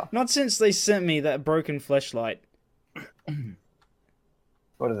bother? not since they sent me that broken fleshlight.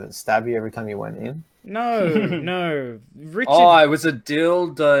 What did it stab you every time you went in? No, no, Richard. Oh, it was a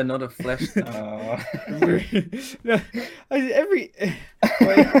dildo, not a flesh. No, every wait,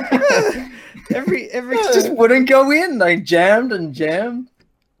 every It just wouldn't go in. I jammed and jammed.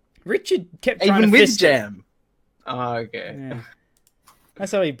 Richard kept trying Even to with fist jam. Oh, okay. it. Yeah.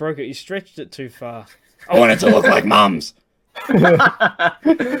 That's how he broke it. He stretched it too far. I want it to look like Mum's. No,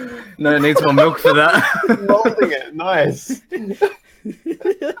 it needs more milk for that. Molding it, nice.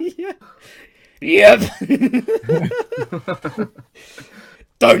 Yeah. Yep.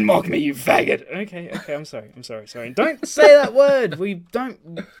 Don't mock me, you faggot. Okay, I'm sorry. Don't say that word. We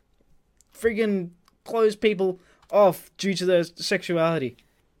don't friggin' close people off due to their sexuality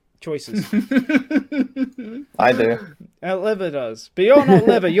choices. I do. Leber does. But you're not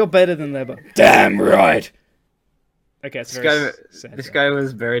Leber, you're better than Leber. Damn right. Okay, it's very sad. This guy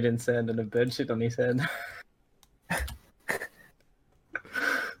was buried in sand and a bird shit on his head.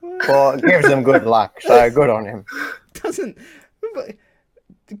 Well, it gives him good luck, so good on him. Doesn't.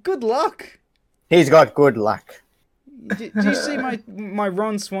 Good luck. He's got good luck. Do you see my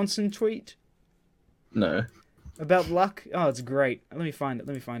Ron Swanson tweet No. about luck? Oh, it's great. Let me find it.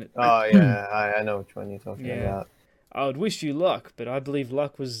 Oh yeah, I know which one you're talking Yeah. about. I would wish you luck, but I believe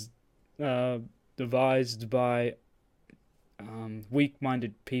luck was devised by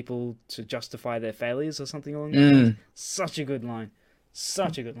weak-minded people to justify their failures or something along those lines. Such a good line.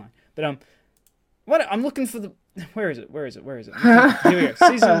 But what I'm looking for the. Where is it? Here we go.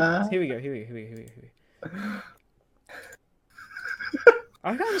 Season. Here we go.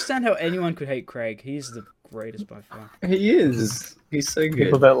 I don't understand how anyone could hate Craig. He's the greatest by far. He is. He's so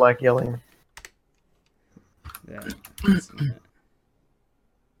People good. don't like yelling. Yeah.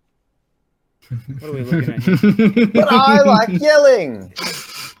 What are we looking at here? But I like yelling.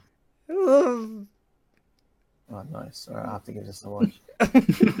 Oh, nice. Alright, I'll have to give this a watch. Well,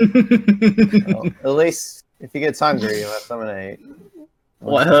 at least if he gets hungry, he'll have something to eat.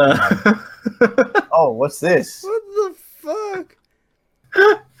 What? Oh, what's this? What the fuck?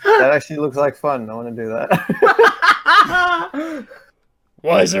 That actually looks like fun. I want to do that.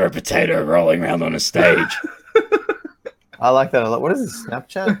 Why is there a potato rolling around on a stage? I like that a lot. What is this?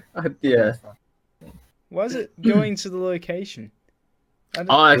 Snapchat? Yeah. Why is it going to the location?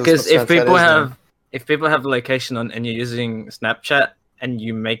 Oh, because if Snapchat people is now. have the location on and you're using Snapchat and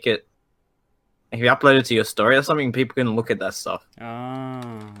you make it, if you upload it to your story or something, people can look at that stuff.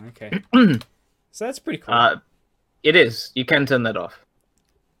 Ah, okay. So that's pretty cool. It is. You can turn that off.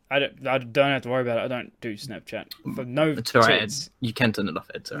 I don't have to worry about it. I don't do Snapchat. For no It's alright. tits. You can turn it off.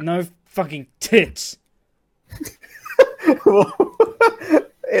 It's alright. No fucking tits.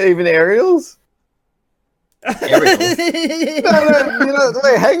 Even aerials? Ariel. No,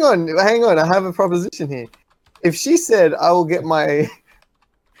 wait, hang on. I have a proposition here. If she said, I will get my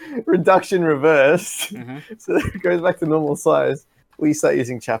reduction reversed, Uh-huh. so that it goes back to normal size, will you start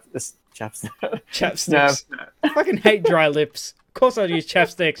using chapsticks? Chapsticks. I fucking hate dry lips. Of course I'd use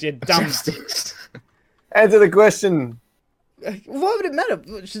chapsticks, you dumb. Chapsticks. Answer the question. Why would it matter?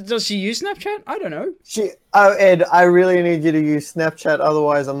 Does she use Snapchat? I don't know. Ed, I really need you to use Snapchat,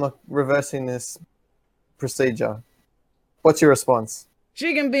 otherwise I'm not reversing this procedure. What's your response?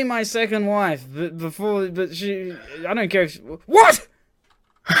 She can be my second wife, but she. I don't care if. What?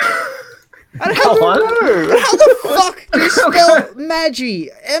 How the fuck do you spell Maggie?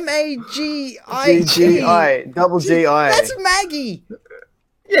 M-A-G-I-G. G-G-I. Double G-I. That's Maggie.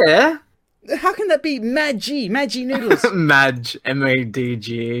 Yeah. How can that be Maggie? Maggie noodles. Madge.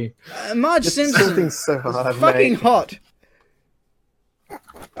 M-A-D-G. Marge Simpson. Something's so hard, Fucking mate. hot.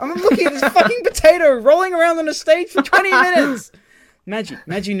 I'm looking at this fucking potato rolling around on a stage for 20 minutes.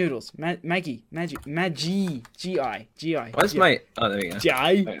 Maggie noodles. Maggie. G-I. Where's my... Oh, there we go.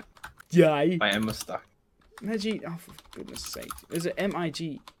 G-I. My M was stuck. Maggie. Oh, for goodness sake. Is it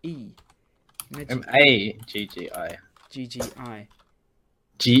M-I-G-E? M-A-G-G-I. G-G-I.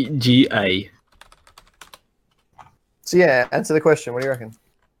 G-G-A. So yeah, answer the question. What do you reckon?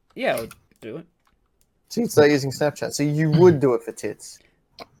 Yeah, I'll do it. So you'd start using Snapchat. So you would do it for tits.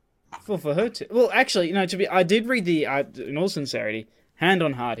 For her to... Well, actually, I did read the... in all sincerity, hand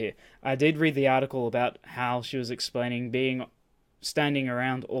on heart here, I did read the article about how she was explaining standing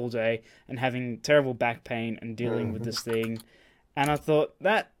around all day and having terrible back pain and dealing with this thing. And I thought,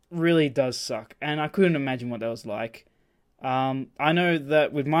 that really does suck. And I couldn't imagine what that was like. I know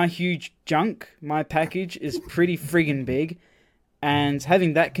that with my huge junk, my package is pretty friggin' big. and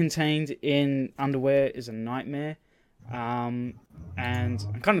having that contained in underwear is a nightmare. And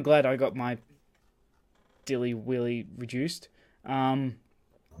I'm kind of glad I got my dilly willy reduced.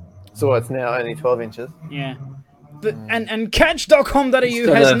 So it's now only 12 inches. Yeah. But, and catch.com.au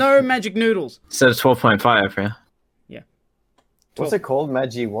Instead has of- no magic noodles. Instead of 12.5, yeah. What's it called?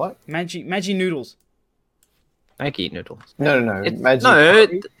 Magi what? Magi noodles. Maggie noodles. No. Magi. No,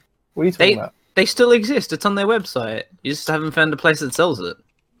 curry? What are you talking about? They still exist. It's on their website. You just haven't found a place that sells it.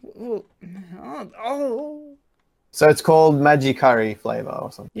 Well, oh. So it's called Magi curry flavor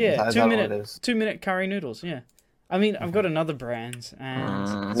or something. Yeah, Is that what it 2 minute, is? 2 minute curry noodles. Yeah, I mean, I've got another brand,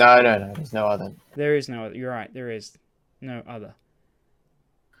 and No. There's no other. there is no other. You're right, there is no other.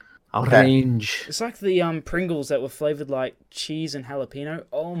 Orange. It's like the Pringles that were flavored like cheese and jalapeno.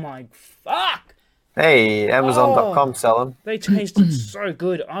 Oh my fuck! Hey, Amazon.com sell them. They tasted so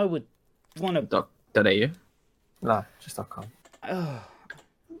good. I would want to. .au. No, just .com.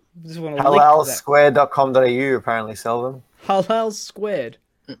 Just want to lick that. Halalsquare.com.au apparently sell them. Halal squared.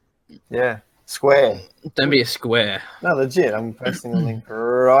 Yeah, square. Don't be a square. No, legit. I'm posting the link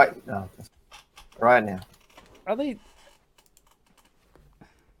right now. Are they?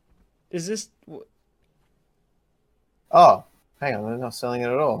 Is this? Oh, hang on. They're not selling it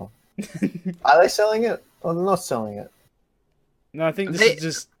at all. Are they selling it? Or they're not selling it? No, I think this They- is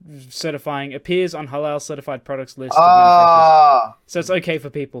just certifying. Appears on halal certified products list. Of manufacturers. Ah, So it's okay for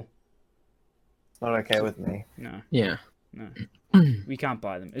people. it's not okay with me. No, Yeah. we can't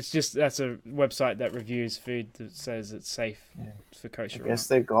buy them. It's just that's a website that reviews food that says it's safe for kosher. I guess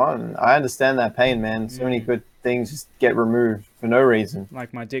they're gone. I understand that pain, man. So many good things just get removed for no reason.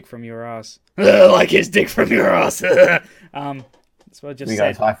 Like my dick from your ass. Like his dick from your ass. That's what I just You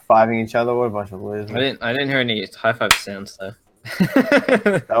said. guys high-fiving each other? What a bunch of losers. I didn't hear any high five sounds though.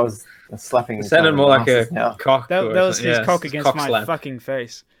 That was slapping It each sounded other more like a asses now. cock. That or was something. his Yeah, cock it's against my slap. fucking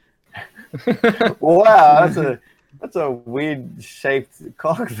face. Wow, that's a weird shaped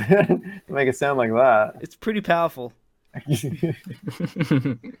cock to make it sound like that. It's pretty powerful.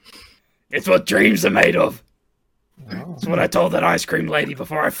 It's what dreams are made of. That's what I told that ice cream lady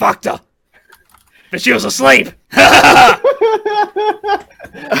before I fucked her. But she was asleep.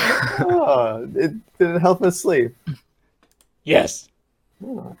 Oh, did it help us sleep? Yes.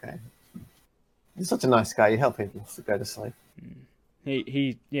 Oh, okay. You're such a nice guy. You help people to go to sleep.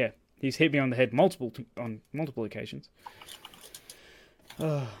 He's hit me on the head on multiple occasions.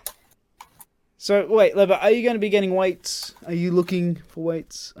 So wait, Lever, are you going to be getting weights? Are you looking for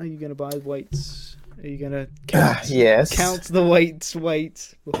weights? Are you going to buy weights? Are you going to Yes. count the weights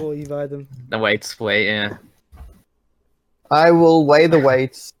before you buy them? The weights play, yeah. I will weigh the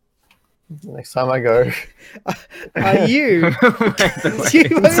weights next time I go. Are you? How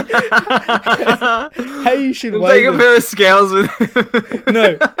you should Take weigh a them? pair of scales with.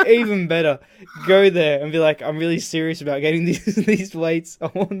 No, even better. Go there and be like, I'm really serious about getting these weights. I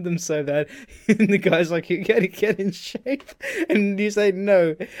want them so bad. And the guy's like, you gotta get in shape. And you say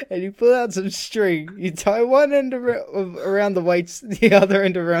no. And you pull out some string. You tie one end around the weights, the other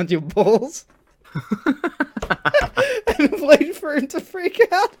end around your balls. And wait for him to freak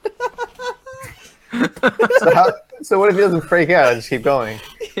out. So what if he doesn't freak out? I just keep going.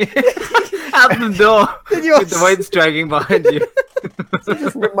 Out the door Then you with the weights dragging behind you.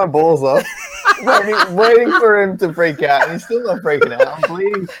 Just rip my balls off. waiting for him to freak out, and he's still not freaking out. I'm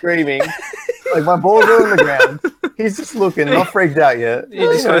bleeding, screaming. Like my balls are on the ground. He's just looking, not freaked out yet. He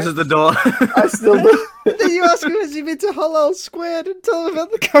just closes the door. I still do. Then you ask him, has he been to Halal Squared and tell him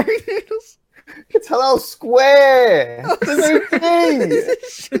about the curry noodles? It's Hello Square. There's no D. It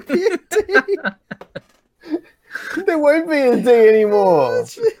should be a D. There won't be a D anymore.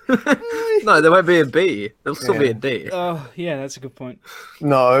 No, there won't be a B. There'll still be a D. Oh, yeah, that's a good point.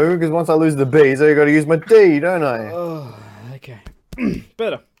 No, because once I lose the B, so I got to use my D, don't I? Oh, okay.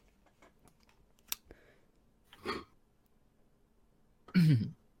 Better.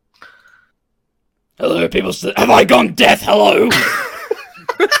 Hello, people. Have I gone deaf? Hello.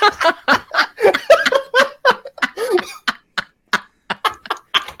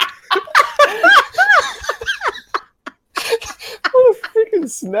 What a freaking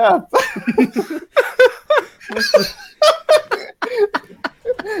snap!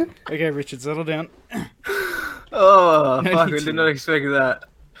 Okay, Richard, settle down. Oh, No fuck, need I to. did not expect that.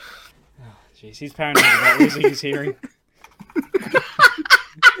 Jeez, he's paranoid about losing his hearing.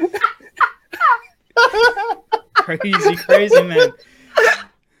 Crazy man.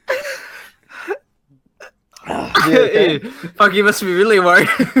 okay? Fuck, you must be really worried.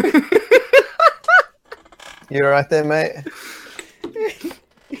 You alright there, mate? Yes,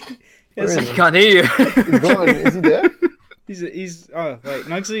 Where is I can't hear you. He's gone. Is he there? He's. Oh wait,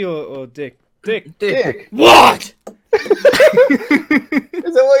 Nugsy or Dick? Dick. Dick. What?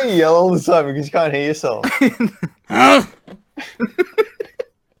 Is that why you yell all the time because you can't hear yourself? Huh?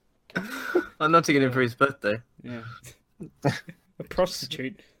 I'm not taking him for his birthday. Yeah. A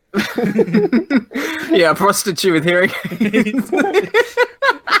prostitute. Yeah, a prostitute with hearing.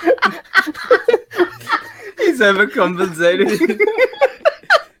 He's overcompensated.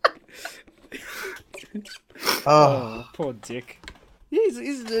 Oh, Poor Dick. He's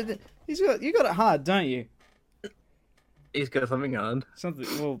you got it hard, don't you? He's got something on. Something.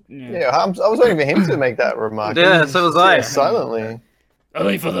 Well, yeah. yeah. I was waiting for him to make that remark. Yeah, so was I. Silently.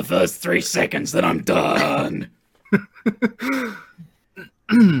 Only for the first 3 seconds, then I'm done.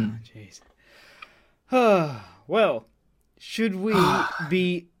 Jeez. Well, should we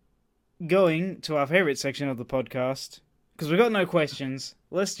be going to our favorite section of the podcast? Because we've got no questions.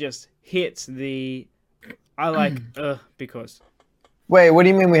 Let's just hit the I like because. Wait, what do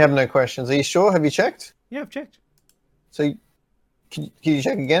you mean we have no questions? Are you sure? Have you checked? Yeah, I've checked. So, can you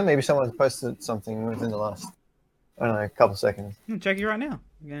check again? Maybe someone posted something within the last, I don't know, a couple seconds. I'm checking right now.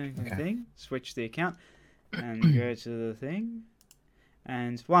 Go to the Okay. thing, switch the account, and go to the thing.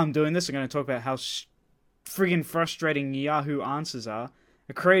 And while I'm doing this, I'm going to talk about how friggin' frustrating Yahoo Answers are.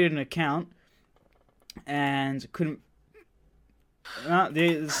 I created an account and couldn't.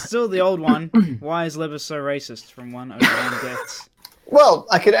 Still the old one. Why is Leber so racist? From 101 deaths. Well,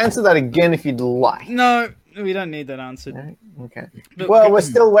 I could answer that again if you'd like. No, we don't need that answered. Alright, okay. Look, Well, we're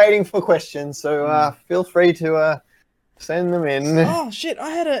still waiting for questions, so feel free to send them in. Oh shit!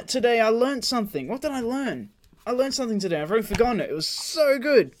 Today. I learned something. What did I learn? I learned something today. I've already forgotten it. It was so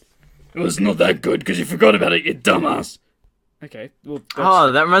good. It was not that good because you forgot about it, you dumbass. Okay. Well.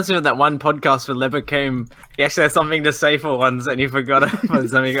 Oh, that reminds me of that one podcast where Leber came. He actually had something to say for once, and he forgot it by the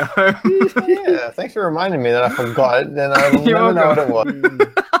time he got home. Yeah, thanks for reminding me that I forgot it. Then I'll You're never know what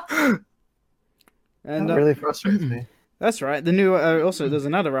it was. And That really frustrates me. that's right. The new. Also, there's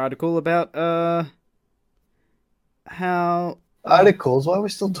another article about how. Articles? Why are we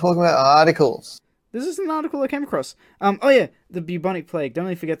still talking about articles? This is an article I came across. Oh yeah, the bubonic plague. Don't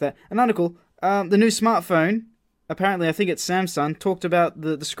really forget that. An article. The new smartphone. Apparently, I think it's Samsung. Talked about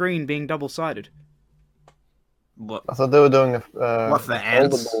the screen being double-sided. What? I thought they were doing a What, for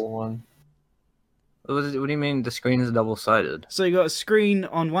ants? foldable one. What do you mean the screen is double-sided? So you got a screen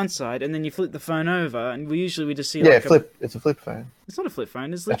on one side, and then you flip the phone over, and we just see Yeah, like flip. It's a flip phone. It's not a flip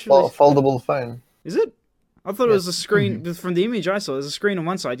phone. It's A literally. foldable phone. Is it? I thought it was a screen. From the image I saw, there's a screen on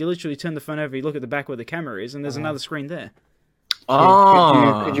one side. You literally turn the phone over, you look at the back where the camera is, and there's another screen there.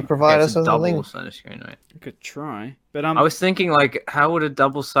 Oh, could you provide us a with a link? double-sided screen, right? I could try, but I was thinking, like, how would a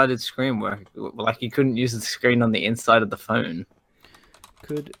double-sided screen work? Like, you couldn't use the screen on the inside of the phone.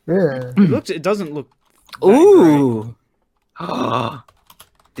 could. Yeah. It doesn't look. that Ooh. Oh,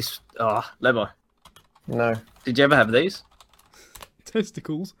 Leber. No. Did you ever have these? great.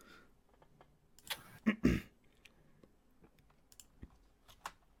 Testicles.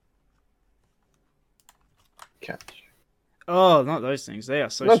 Catch. Oh, not those things. They are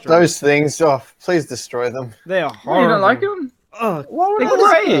so Not strong. those things. Oh, please destroy them. They are Oh, horrible. you don't like them? Oh, Why would They're I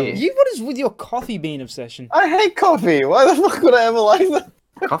like great. them? what is with your coffee bean obsession? I hate coffee. Why the fuck would I ever like them?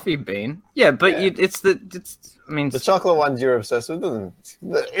 Coffee bean? Yeah, but Yeah. I mean, The chocolate ones you're obsessed with doesn't.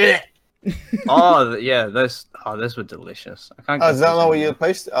 those were delicious. I can't Oh, get is that those not what anymore. you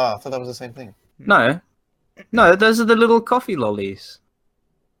posted? Oh, I thought that was the same thing. No, those are the little coffee lollies.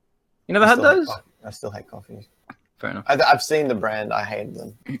 You never I had still hate those? coffee. I still hate coffee. Fair enough. I've seen the brand. I hate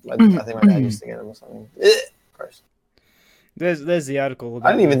them. I think my dad used to get them or something. Gross. There's the article. About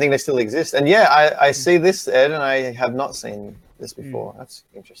I don't even think they still exist. And yeah, I see this, Ed, and I have not seen this before. That's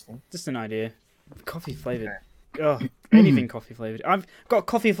interesting. Just an idea. Coffee flavored. Oh, anything coffee flavored. I've got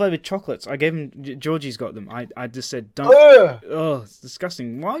coffee flavored chocolates. I gave him. Georgie's got them. I just said don't. Ugh! Oh, it's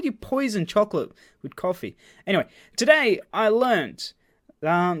disgusting. Why would you poison chocolate with coffee? Anyway, today I learnt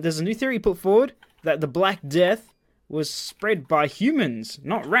there's a new theory put forward that the Black Death was spread by humans,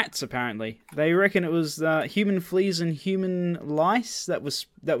 not rats. Apparently, they reckon it was human fleas and human lice that was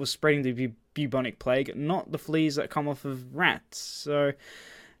spreading the bubonic plague, not the fleas that come off of rats. So,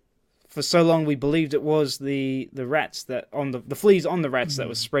 for so long we believed it was the rats that on the fleas on the rats that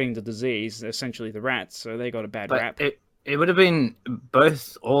was spreading the disease. Essentially, the rats. So they got a bad rap. But it would have been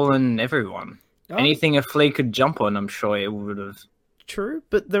both all and everyone. Oh. Anything a flea could jump on, I'm sure it would have. True,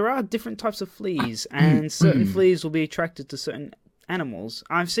 but there are different types of fleas, and certain fleas will be attracted to certain animals.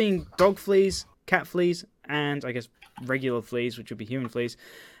 I've seen dog fleas, cat fleas, and I guess regular fleas, which would be human fleas,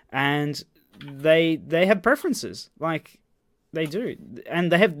 and they have preferences. Like they do, and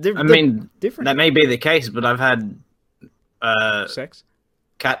they have. I mean, different. that may be the case, but I've had Sex?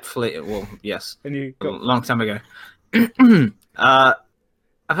 cat flea. Well, yes, And you a got... long time ago.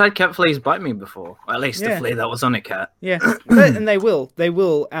 I've had cat fleas bite me before. Or at least Yeah. the flea that was on a cat. Yeah, and they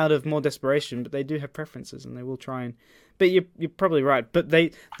will out of more desperation, but they do have preferences, and they will try and. But you're probably right. But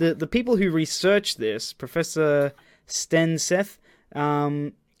the people who researched this, Professor Stenseth,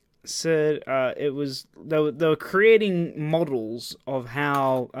 said it was they were creating models of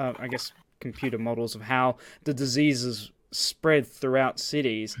how I guess computer models of how the diseases spread throughout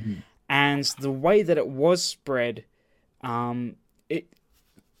cities, and the way that it was spread, it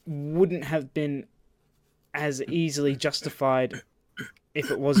wouldn't have been as easily justified if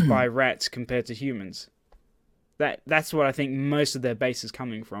it was by rats compared to humans. That's what I think most of their base is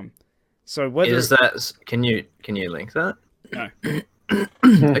coming from. So whether Is that? Can you link that? No.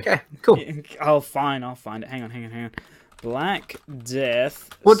 Okay, cool. I'll find it. Hang on. Black Death.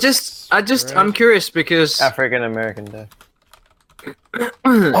 Well, I'm curious because African American death. it's-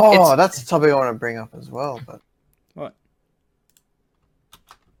 Oh, that's a topic I want to bring up as well, but What?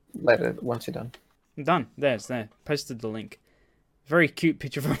 later once you're done. I'm done. There. Posted the link. Very cute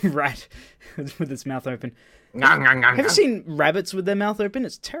picture of a rat with its mouth open. Have you seen rabbits with their mouth open?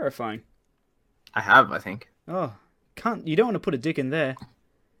 It's terrifying. I have, I think. Oh, you don't want to put a dick in there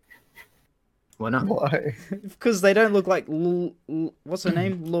Why not? Why? because they don't look like what's her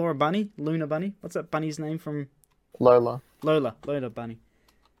name? Luna Bunny. What's that bunny's name from Lola. Lola Bunny?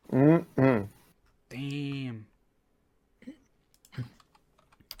 Mm-mm. Damn.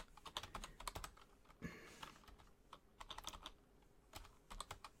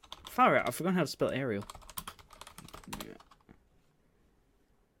 Far out. I forgot how to spell Ariel.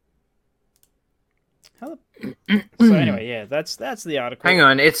 How the... So anyway, yeah, that's the article. Hang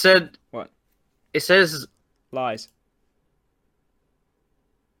on. It said. What? It says. Lies.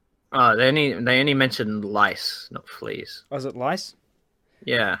 Oh, they only mentioned lice, not fleas. Was it lice?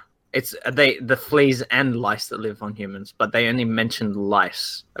 Yeah, it's the fleas and lice that live on humans, but they only mentioned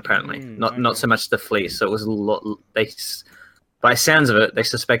lice apparently, not okay. so much the fleas. So it was a lot. By sounds of it, they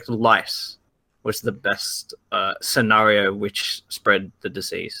suspect lice was the best scenario which spread the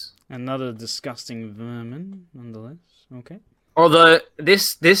disease. Another disgusting vermin, nonetheless. Okay. Although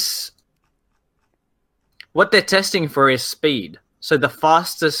this what they're testing for is speed. So the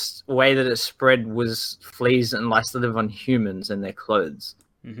fastest way that it spread was fleas and lice that live on humans and their clothes.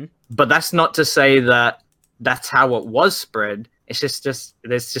 Mm-hmm. But that's not to say that that's how it was spread. It's just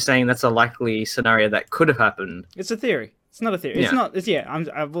saying that's a likely scenario that could have happened. It's a theory. It's not a theory. Yeah. It's not. It's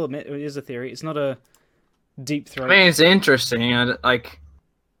I will admit it is a theory. It's not a deep throat. I mean, it's interesting. I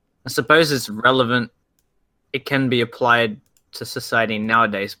suppose it's relevant. It can be applied to society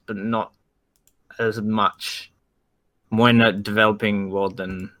nowadays, but not as much. More in a developing world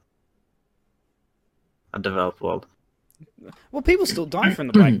than a developed world. Well, people still die from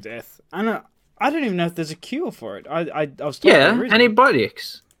the Black Death, and I don't even know if there's a cure for it. I was told Yeah, there isn't.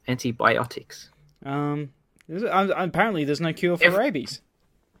 antibiotics. Apparently there's no cure for rabies.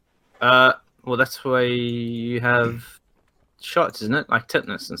 Well, that's why you have shots, isn't it? Like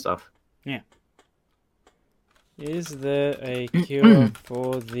tetanus and stuff. Is there a cure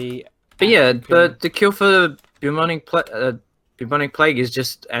for the? But yeah, African- the cure for the bubonic plague is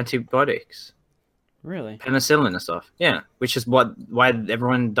just antibiotics, Really? penicillin and stuff. Yeah, which is why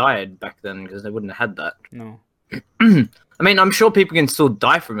everyone died back then, because they wouldn't have had that. No. I mean, I'm sure people can still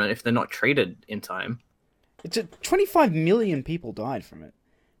die from it if they're not treated in time. It's 25 million people died from it.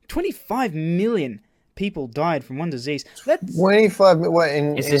 25 million people died from one disease. That's 25.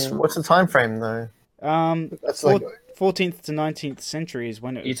 What's the time frame though? That's like 14th to 19th century is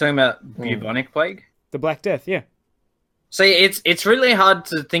when it You're talking about bubonic plague? the Black Death. Yeah. See, it's really hard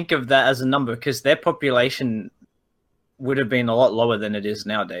to think of that as a number because their population would have been a lot lower than it is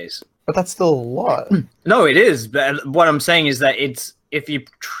nowadays. but that's still a lot. No, it is. But what I'm saying is that it's if you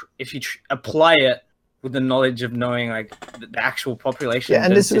apply it with the knowledge of knowing like the actual population. Yeah,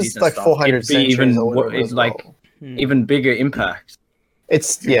 and this densities is like stuff, 400 it'd be centuries even or whatever. it's as like well. even bigger impact.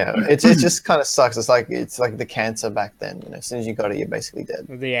 It's it just kind of sucks. It's like the cancer back then. As soon as you got it, you're basically dead.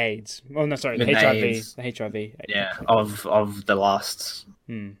 The AIDS. Oh no, sorry, the The HIV. AIDS. The HIV. Yeah, of the last.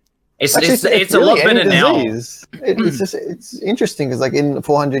 Hmm. It's Actually, it's a lot really better any now. disease. It's interesting because like in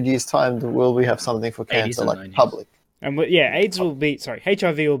 400 years time, will we have something for 80s cancer and like 90s. public? And AIDS will be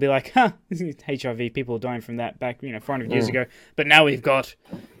HIV will be like, huh, HIV people dying from that back 400 years ago. But now we've got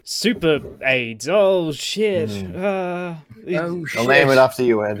super AIDS. Oh shit. Oh I'll shit! name it after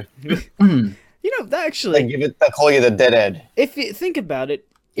you, Ed. That actually, They call you the Dead Ed. if you think about it,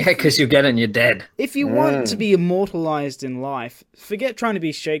 Yeah, because you get it and you're dead. if you want to be immortalized in life, forget trying to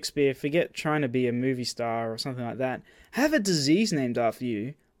be Shakespeare, forget trying to be a movie star or something like that, have a disease named after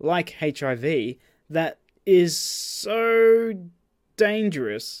you, like HIV, that is so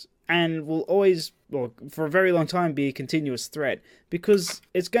dangerous and will always, well, for a very long time, be a continuous threat, because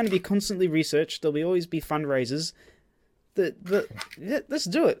it's going to be constantly researched. There'll always be fundraisers. Let's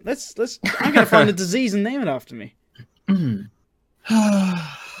do it. I'm going to find a disease and name it after me.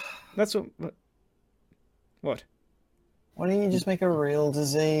 That's what. What? Why don't you just make a real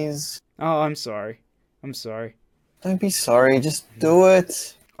disease? Oh, I'm sorry. Don't be sorry, just do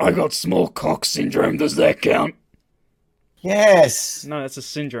it. I got small cock syndrome. Does that count? Yes. No, that's a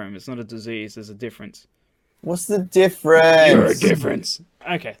syndrome. It's not a disease. There's a difference. What's the difference? You're a difference.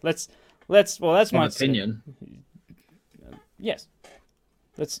 Okay, let's. Well, that's my opinion. Yes.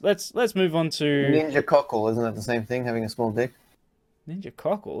 Let's move on to Ninja cockle, isn't that the same thing? Having a small dick? Ninja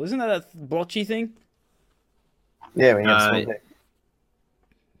cockle. Isn't that a blotchy thing? Yeah, when you have a small dick.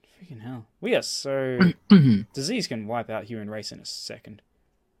 Freaking hell. We are so disease can wipe out human race in a second.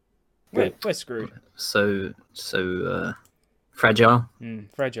 We're screwed. So fragile.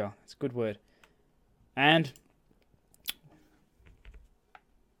 Fragile. That's a good word. And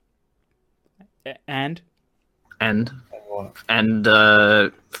And What? and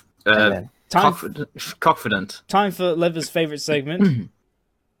then? confident. time for Lever's favorite segment.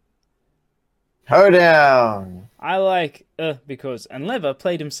 Hoedown! I like because and Lever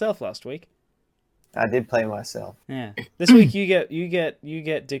played himself last week. I did play myself. Yeah. This week you get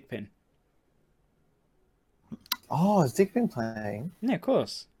Dickpin. Oh, has Dick been playing? Yeah, of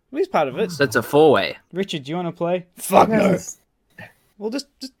course. Well, he's part of it. So it's a 4-way. Richard, do you want to play? Fuck no. Yes. Well, just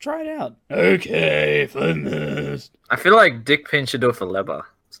try it out. Okay, fine. I feel like Dick Pin should do it for Leber.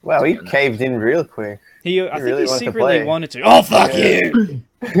 Wow, he caved in real quick. I think really he wanted to secretly play. wanted to. Oh, fuck you!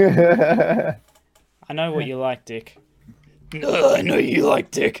 Okay. I know what you like, Dick. I know you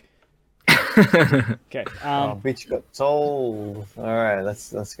like Dick. Okay. Bitch got sold. Alright,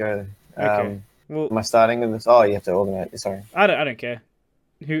 let's go. Okay. Well, Am I starting with this? Oh, you have to organize. Sorry. I don't care.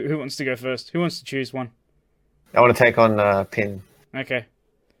 Who wants to go first? Who wants to choose one? I want to take on Pin. Okay.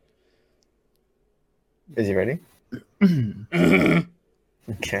 Is he ready?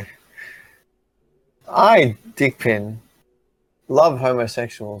 Okay. I, Dick Pin, love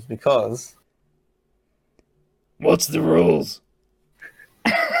homosexuals because... What's the rules?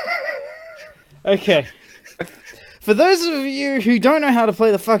 Okay. For those of you who don't know how to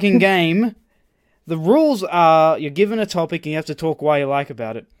play the fucking game, the rules are you're given a topic and you have to talk why you like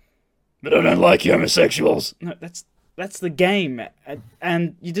about it. But I don't like homosexuals. No, that's the game,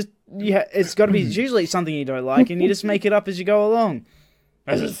 and it's got to be usually something you don't like, and you just make it up as you go along.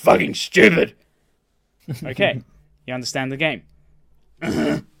 This is fucking stupid. Okay, you understand the game.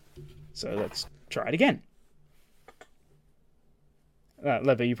 So let's try it again.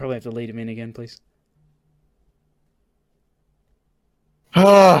 Lever, you probably have to lead him in again, please.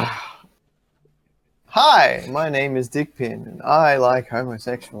 Hi, my name is Dick Pin, and I like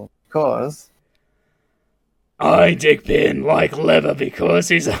homosexuals because... I, Dick Pin, like Lever because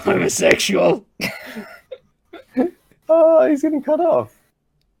he's a homosexual. Oh, he's getting cut off.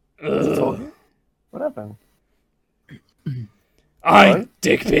 Is he talking? What happened? I,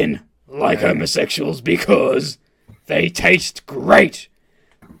 Dick Pin, like homosexuals because they taste great.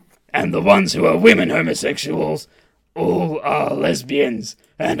 And the ones who are women homosexuals all are lesbians.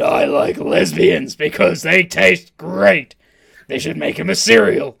 And I like lesbians because they taste great. They should make him a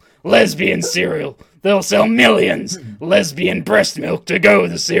cereal. Lesbian cereal. They'll sell millions. Lesbian breast milk to go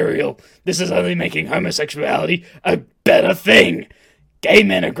with the cereal. This is only making homosexuality a better thing. Gay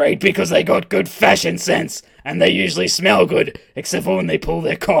men are great because they got good fashion sense. And they usually smell good. Except for when they pull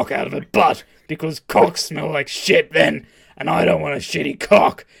their cock out of a butt. Because cocks smell like shit then. And I don't want a shitty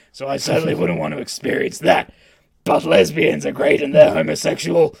cock. So I certainly wouldn't want to experience that. But lesbians are great and they're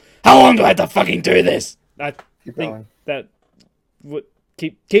homosexual. How long do I have to fucking do this? I Keep think going. that would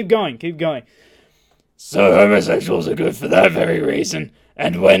keep going. So homosexuals are good for that very reason.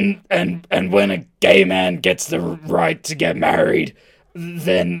 And when a gay man gets the right to get married,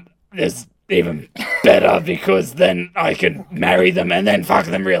 then it's even better because then I can marry them and then fuck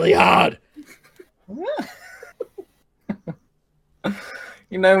them really hard.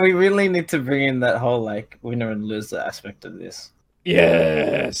 You know, we really need to bring in that whole, like, winner and loser aspect of this.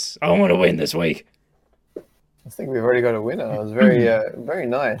 Yes, I want to win this week. I think we've already got a winner. It was very, very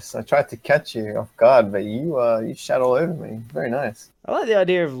nice. I tried to catch you off guard, but you shot all over me. Very nice. I like the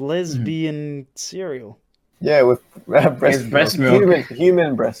idea of lesbian cereal. Yeah, with breast milk.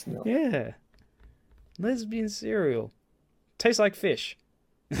 Human breast milk. Yeah. Lesbian cereal. Tastes like fish.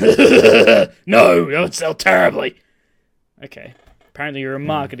 No, it would sell terribly. Okay. Apparently you're a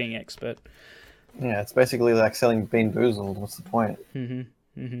marketing expert. Yeah, it's basically like selling Bean Boozled. What's the point?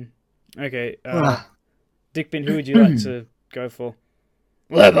 Okay, Dickpin, who would you like to go for?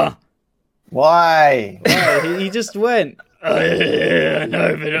 Leather! Why? Why? He just went. I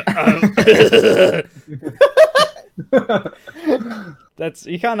know, but that's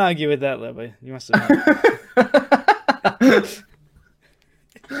you can't argue with that, Leather. You must have.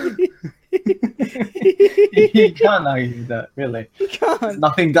 You can't argue with that, really. You can't.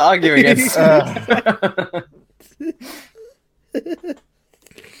 Nothing to argue against.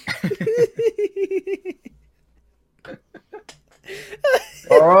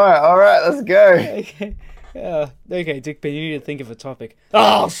 All right, let's go. Okay. Okay, Dickpin, you need to think of a topic.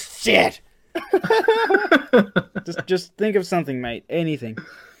 Oh shit! just think of something, mate. Anything.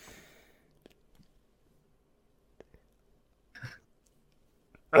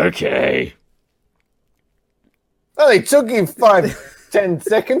 Okay. Only took you 5-10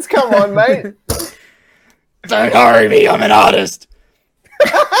 seconds. Come on, mate. Don't hurry me, I'm an artist.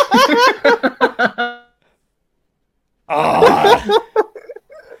 Ah.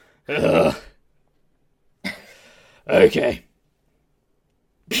 Ugh. Okay.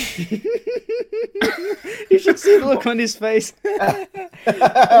 You should see the look on his face.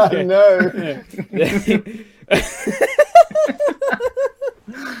 No.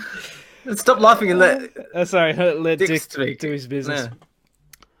 Stop laughing and let Sorry, let Dick Dick speak. do his business. Yeah.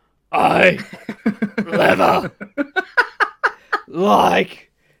 I leather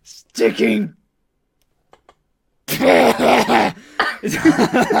like sticking. How did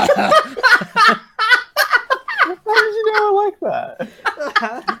you know I like that?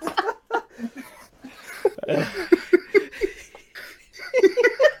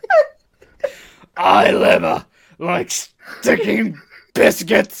 I leather like sticking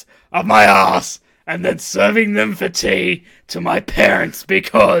biscuits up my ass and then serving them for tea to my parents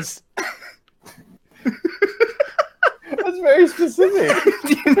because That's very specific.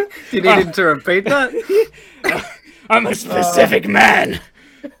 Do you need him to repeat that? I'm a specific man.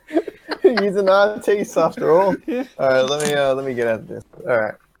 He's an artiste after all. All right, let me get at this. All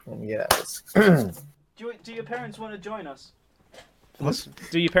right, let me get at this. Do your parents want to join us?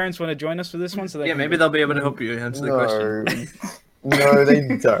 Do your parents want to join us for this one? So they Yeah, can maybe they'll be able to help you answer the question. No,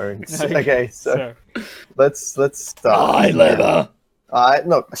 they don't. Okay, so let's start. I leather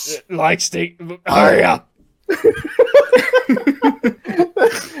No. like stick. Hurry up.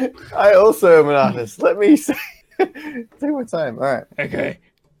 I also am an artist. Let me say. Take my time. All right. Okay.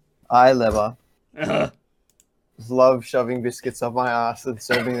 I leather Uh, love shoving biscuits up my ass and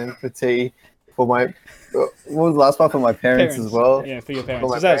serving them for tea for my. What was the last part? For my parents as well. Yeah, for your For parents.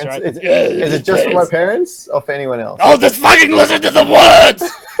 my Is that parents. right? Is it just for my parents or for anyone else? Oh, just fucking listen to the words!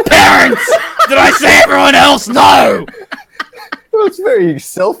 Parents! Did I say everyone else? No! Well, it's very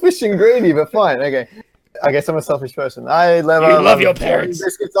selfish and greedy, but fine. Okay. I guess I'm a selfish person. I love your parents.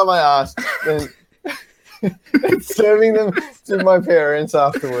 Biscuits on my ass. And serving them to my parents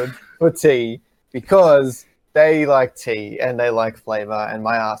afterward for tea because they like tea and they like flavor, and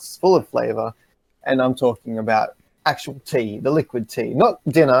my ass is full of flavor. And I'm talking about actual tea, the liquid tea, not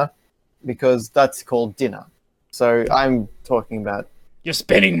dinner, because that's called dinner. So I'm talking about You're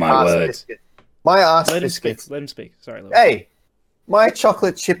spinning my ass words. biscuits. My ass Let him speak. biscuits. Let him speak. Sorry. Hey, my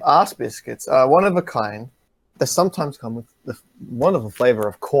chocolate chip ass biscuits are one of a kind. They sometimes come with the wonderful flavor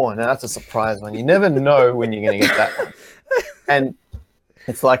of corn, and that's a surprise one. You never know when you're going to get that one. And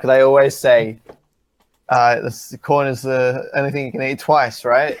it's like they always say, this corn is the only thing you can eat twice,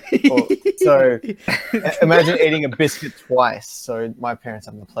 right? So imagine eating a biscuit twice. So my parents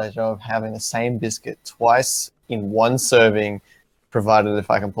have the pleasure of having the same biscuit twice in one serving, provided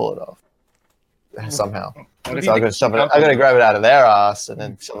if I can pull it off somehow. So I got to shove it. I got to grab it out of their ass and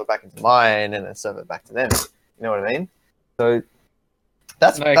then shove it back into mine and then serve it back to them. You know what I mean? So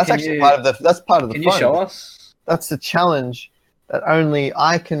that's actually part of the fun. Can you show us? That's the challenge that only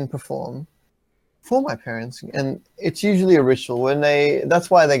I can perform for my parents, and it's usually a ritual when they. That's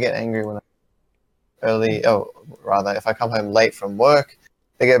why they get angry when if I come home late from work,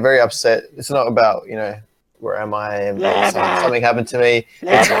 they get very upset. It's not about where am I? Something happened to me.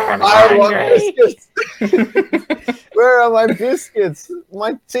 I want biscuits. Where are my biscuits?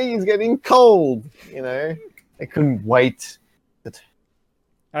 My tea is getting cold. They couldn't wait.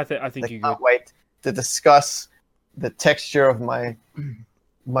 I think They you can't good. wait to discuss the texture of my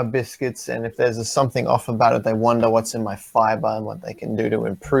biscuits, and if there's something off about it, they wonder what's in my fiber and what they can do to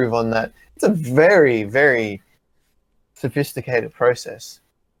improve on that. It's a very, very sophisticated process.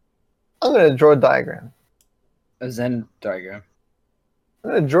 I'm going to draw a diagram. A Zen diagram.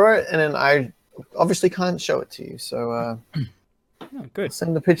 I'm going to draw it, and then I obviously can't show it to you. So Oh, good.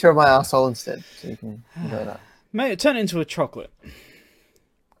 Send a picture of my asshole instead, so you can know that. May it turn into a chocolate.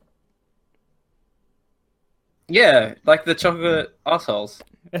 Yeah, like the chocolate assholes.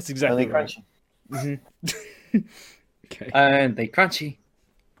 That's exactly Only right. crunchy. Okay. And they crunchy.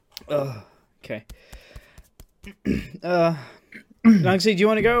 Okay. Nugsy, do you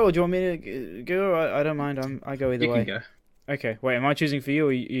want to go, or do you want me to go? I don't mind. I go either You way. can Okay. Wait, am I choosing for you, or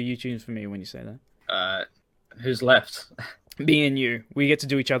are you choosing for me when you say that? go. Who's left? Me and you. We get to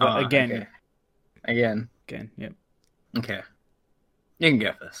do each other Oh, again. okay. Again. Again. Yep. Okay. You can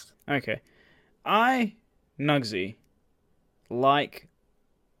go first. Okay. I, Nugsy, like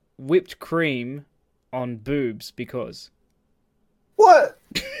whipped cream on boobs because. What?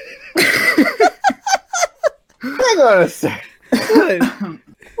 Hang on a sec.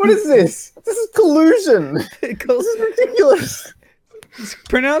 What is this? This is collusion. This is ridiculous. It's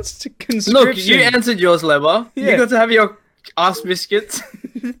pronounced conscription. Look, you answered yours, Leber. Yeah. You got to have your ass biscuits.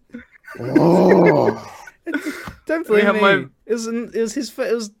 Oh. Don't blame have me. my- It was his.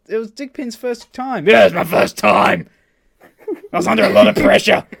 It was Dickpin's first time. Yeah, it's my first time. I was under a lot of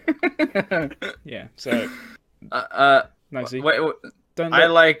pressure. Yeah. So, Nugsy, wait, don't. I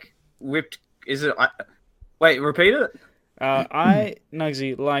Let, like whipped. Is it? Wait, repeat it. I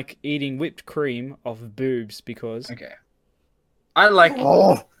Nugsy like eating whipped cream off boobs because. Okay. I like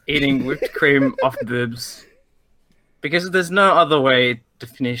Oh. eating whipped cream off boobs because there's no other way to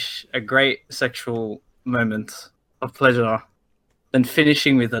finish a great sexual moment of pleasure than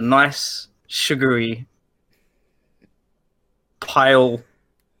finishing with a nice sugary pile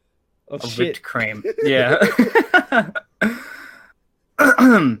Of of shit. whipped cream. Yeah.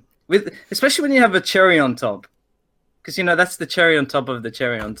 With especially when you have a cherry on top, because that's the cherry on top of the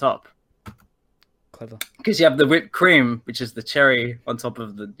cherry on top. Clever. Because you have the whipped cream, which is the cherry on top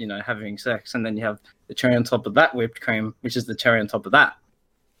of the having sex, and then you have the cherry on top of that whipped cream, which is the cherry on top of that.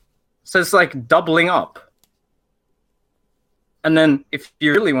 So it's like doubling up. And then if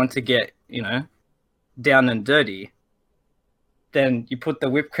you really want to get down and dirty, then you put the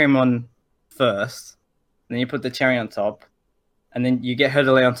whipped cream on first, then you put the cherry on top, and then you get her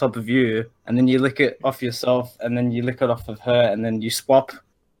to lay on top of you, and then you lick it off yourself, and then you lick it off of her, and then you swap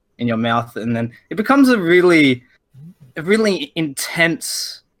in your mouth, and then it becomes a really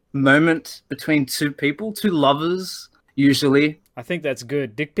intense moment between two people, two lovers, usually. I think that's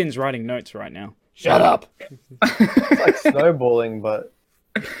good. Dickpin's writing notes right now. Shut up. It's like snowballing, but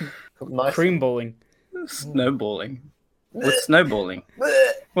nice. Cream balling. Snowballing. What's snowballing?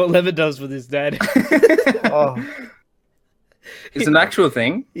 What Lever does with his dad. Oh. It's an actual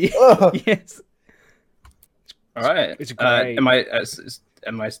thing. Oh. Yes. All right. It's great. Am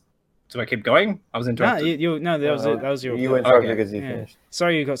I? Do I keep going? I was No, interrupted. no, that was it. That was your. You interrupted Okay. because you Yeah. finished.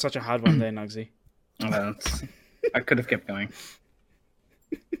 Sorry, you got such a hard one there, Nugsy. I could have kept going.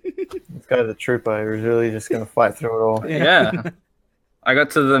 This guy's a trooper. He was really just going to fight through it all. Yeah. I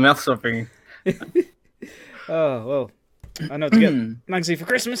got to the mouth stopping. Oh well, I know what to get Nugsy for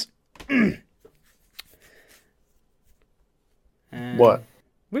Christmas. What?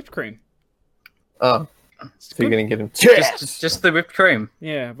 Whipped cream. Oh. It's So you're good. going to get him. Just the whipped cream.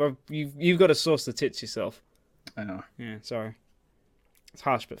 Yeah, but you've got to sauce the tits yourself. Oh. Yeah, sorry. It's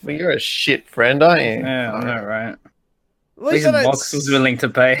harsh, but Well, fair. you're a shit friend, aren't you? Yeah, I know, right? At At least least I don't, Box was willing to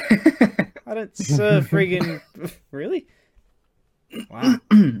pay. I don't serve friggin' really. Wow.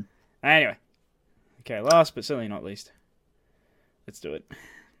 Anyway, okay. Last but certainly not least, let's do it.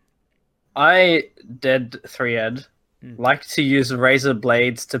 I, Dead 3Ed, Mm. like to use razor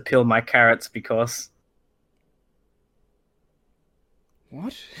blades to peel my carrots because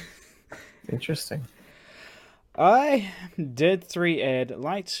What? Interesting. I, Dead 3 Ed,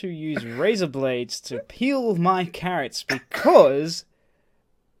 like to use razor blades to peel my carrots because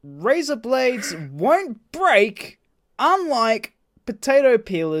razor blades won't break, unlike potato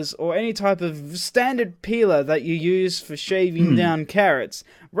peelers or any type of standard peeler that you use for shaving down carrots.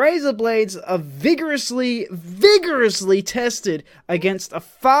 Razor blades are vigorously tested against a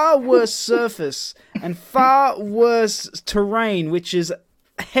far worse surface and far worse terrain, which is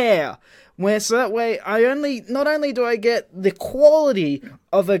hair. So that way, not only do I get the quality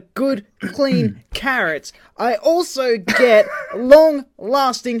of a good, clean carrot, I also get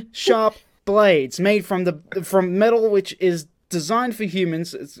long-lasting, sharp blades made from metal, which is designed for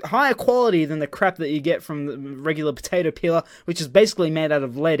humans. It's higher quality than the crap that you get from the regular potato peeler, which is basically made out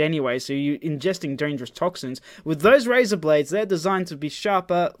of lead anyway, so you're ingesting dangerous toxins. With those razor blades, they're designed to be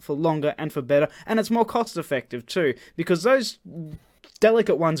sharper for longer and for better, and it's more cost effective too, because those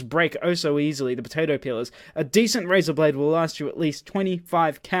delicate ones break oh so easily, the potato peelers. A decent razor blade will last you at least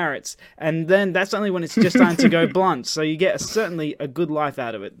 25 carats, and then that's only when it's just time to go blunt, so you get certainly a good life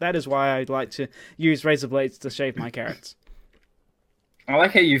out of it. That is why I'd like to use razor blades to shave my carrots. I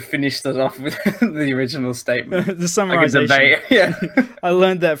like how you finished it off with the original statement. The Like a summarization. debate. Yeah. I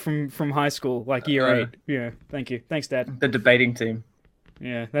learned that from high school, like year 8. Yeah, thank you. Thanks, Dad. The debating team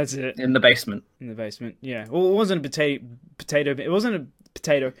Yeah, that's it. in the basement. In the basement. Yeah. Well, it wasn't a potato. It wasn't a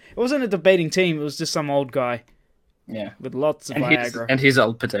potato. It wasn't a debating team. It was just some old guy Yeah. with lots of And Viagra his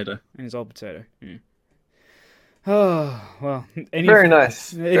old potato. and his old potato. Yeah. Oh well. Very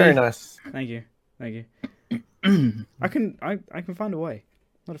nice. Very nice. Thank you. Thank you. I can find a way.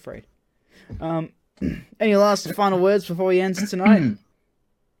 Not afraid. Any last and final words before we end tonight?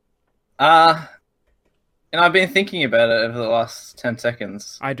 And I've been thinking about it over the last 10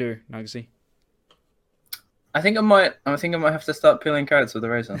 seconds. I do, Nugsy. I think I might have to start peeling carrots with a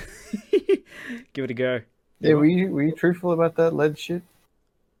razor. Give it a go. Yeah, were you truthful about that lead shit?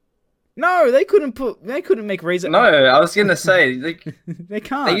 No, they couldn't make razor. No, I was gonna say They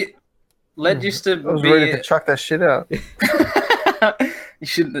can't. lead used to I was be. ready to chuck that shit out. You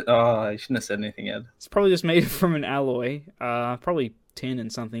shouldn't. Oh, you shouldn't have said anything, Ed. It's probably just made from an alloy. Probably tin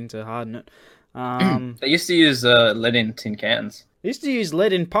and something to harden it. They used to use lead in tin cans. They used to use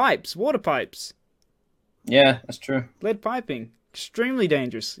lead in pipes, water pipes. Yeah, that's true. Lead piping. Extremely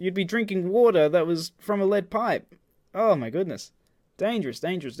dangerous. You'd be drinking water that was from a lead pipe. Oh my goodness. Dangerous,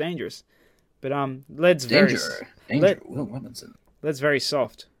 dangerous, dangerous. But lead's Danger. lead- Danger. Will Robinson. lead's very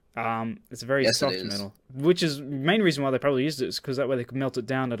soft. It's a very Yes, it soft is. metal. Which is the main reason why they probably used it, is because that way they could melt it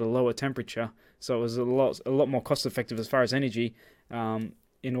down at a lower temperature. So it was a lot more cost effective as far as energy,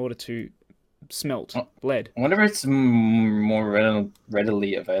 in order to smelt lead. I wonder if it's more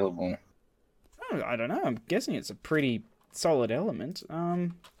readily available. I don't know. I'm guessing it's a pretty solid element.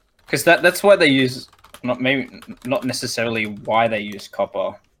 Because that's why they use not necessarily why they use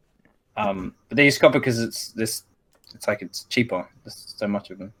copper, but they use copper because it's cheaper. There's so much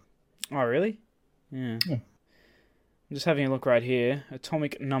of them. Oh, really? Yeah. I'm just having a look right here.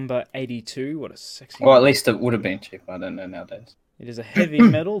 Atomic number 82. What a sexy. Well, at least it would have been cheaper. I don't know nowadays. It is a heavy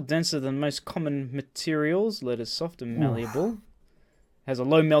metal, denser than most common materials. Lead is soft and malleable. Has a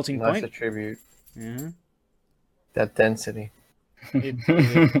low melting Nice point. attribute. Yeah. That density.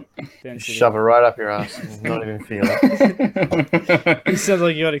 Density. Shove it right up your ass and not even feel it. It sounds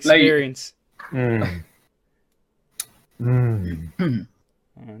like you got experience. Mm.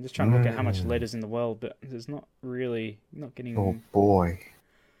 I'm just trying to look at how much lead is in the world, but there's not getting Oh boy.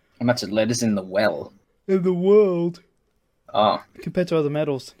 How much lead is in the well? in the world Oh, compared to other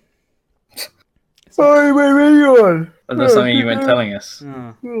metals. Sorry, where are you on? that's something you weren't telling us.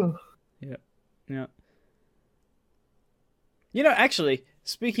 Oh, yeah. You know, actually,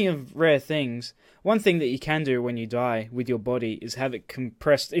 speaking of rare things, one thing that you can do when you die with your body is have it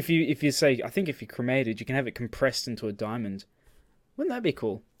compressed. If you say, I think if you're cremated, you can have it compressed into a diamond. Wouldn't that be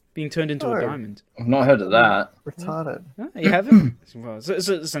cool? Being turned into a No. diamond. I've not heard of that. Retarded. Huh? You haven't? Well,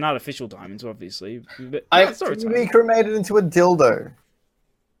 it's an artificial diamond, obviously. But it's not a You be diamond. cremated into a dildo.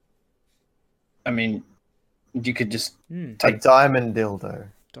 I mean, you could just Hmm, A take. diamond dildo.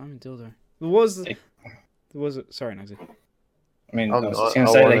 diamond dildo. There was it. Sorry, Nazi. I mean, I I'm- was just I gonna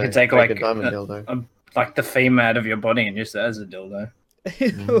say they wanna could take make like a diamond dildo. like the fame out of your body and use it as a dildo.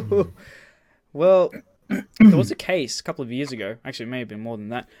 Well, there was a case a couple of years ago. Actually, it may have been more than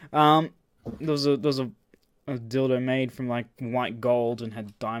that. There was a dildo made from like white gold and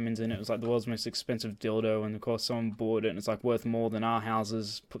had diamonds in it. It was like the world's most expensive dildo, and of course, someone bought it, and it's like worth more than our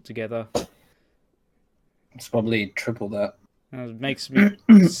houses put together. It's probably triple that. And it makes me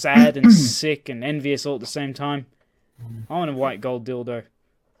sad and sick and envious all at the same time. I want a white gold dildo.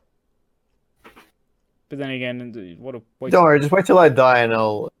 But then again, what a waste. Don't worry, just wait till I die and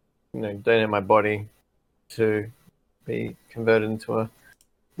I'll, donate my body to be converted into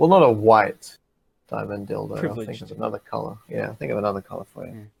well, not a white diamond dildo. I'll think Privileged. of another color. Yeah, I'll think of another color for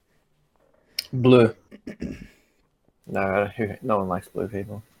you. Blue. No, no one likes blue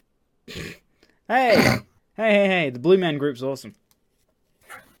people. Hey, the Blue Man Group's awesome.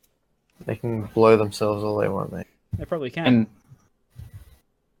 They can blow themselves all they want, mate. They probably can. And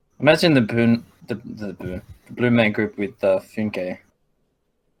imagine the Blue Man Group with Funke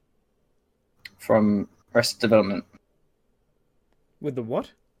from Arrested Development. With the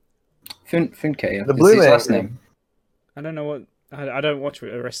what? Funke. The is Blue his Man last Group. name. I don't know what. I don't watch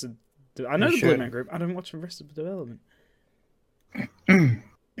Arrested. I know You the Blue should. Man Group. I don't watch Arrested Development.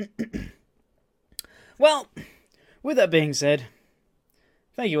 Well, with that being said,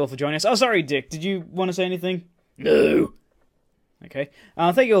 thank you all for joining us. Oh, sorry, Dick. Did you want to say anything? No. Okay.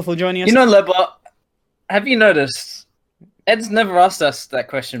 Thank you all for joining us. You know, Lebot, have you noticed? Ed's never asked us that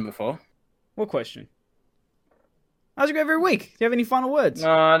question before. What question? How's it go every week? Do you have any final words?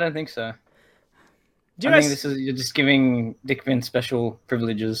 No, I don't think so. Do you I guys... think you're just giving Dick Vin special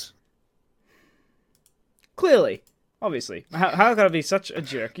privileges. Clearly. Obviously. How could I be such a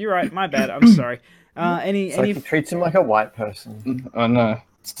jerk? You're right. My bad. I'm sorry. It's like he treats him like a white person. Oh no,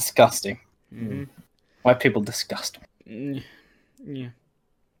 it's disgusting. Mhm. White people disgust me. Yeah.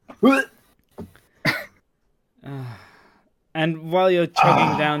 And while you're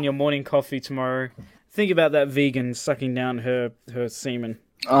chugging down your morning coffee tomorrow, think about that vegan sucking down her semen.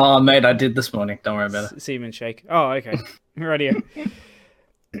 Oh, mate, I did this morning. Don't worry about it. Semen shake. Oh, okay. Rightio.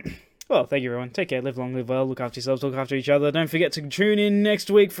 Well, thank you, everyone. Take care. Live long, live well. Look after yourselves. Look after each other. Don't forget to tune in next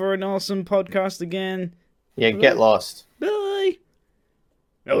week for an awesome podcast again. Yeah, get lost. Bye.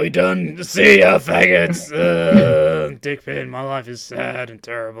 Are we done? See ya, faggots. Dickpin, my life is sad and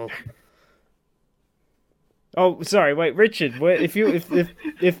terrible. Oh, sorry. Wait, Richard.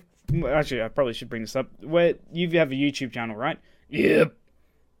 If actually, I probably should bring this up. Where you have a YouTube channel, right? Yep.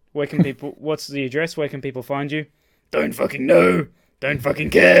 Where can people? What's the address? Where can people find you? Don't fucking know. Don't fucking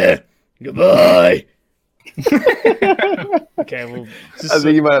care. Goodbye. Okay, well, I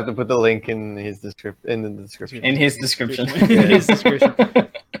think you might have to put the link in his description. In the description. In his description. In his description.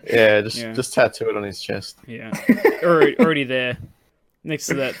 Yeah, just tattoo it on his chest. Yeah, already there, next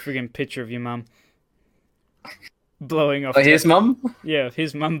to that friggin' picture of your mum blowing off. Oh, his mum? Yeah,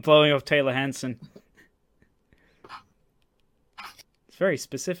 his mum blowing off Taylor Hanson. It's very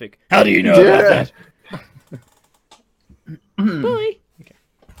specific. How do you know about that? Bye. Okay.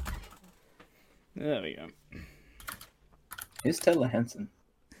 There we go. Who's Taylor Hanson?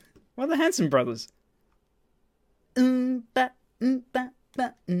 What are the Hanson brothers?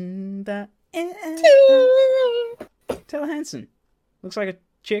 Taylor Hanson. Looks like a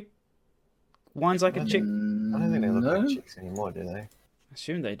chick. Whines like a chick. I don't think they look No. like chicks anymore, do they? I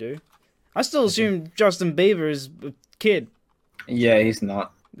assume they do. I still assume Justin Bieber is a kid. Yeah, he's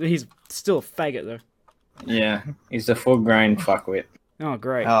not. He's still a faggot, though. Yeah, he's a full-grown fuckwit. Oh,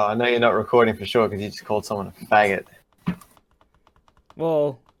 great. Oh, I know you're not recording for sure because you just called someone a faggot.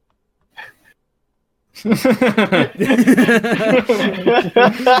 Well,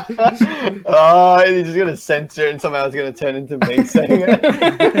 Oh, he's just gonna censor it and somehow it's gonna turn into me saying it.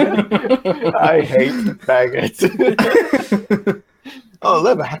 I hate faggots. Oh,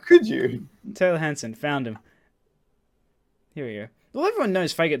 Leba, how could you? Taylor Hanson, found him. Here we go. Well, everyone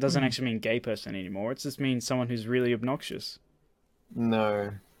knows faggot doesn't actually mean gay person anymore. It just means someone who's really obnoxious.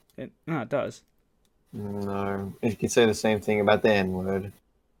 No, It does. no. You can say the same thing about the N-word.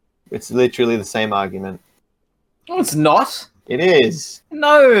 It's literally the same argument. No, it's not. It is.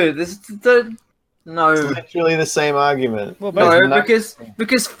 No, no. It's literally the same argument. Well, No, There's no-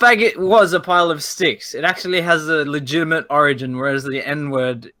 because faggot was a pile of sticks. It actually has a legitimate origin, whereas the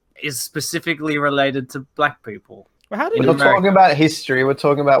N-word is specifically related to black people. Well, how did We're you... not America. talking about history. We're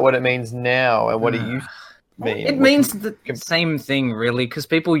talking about what it means now and what it used to mean. It means the same thing, really, because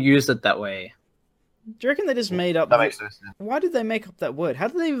people use it that way. Do you reckon they just made up... That makes no sense. Why did they make up that word? How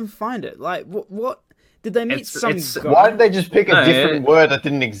did they even find it? Like, what? Did they meet It's- some guy? Why did they just pick a No, different word that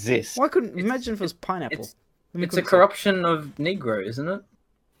didn't exist? Why couldn't... Imagine if it was pineapple. It's Then we It's a couldn't say- corruption of Negro, isn't it?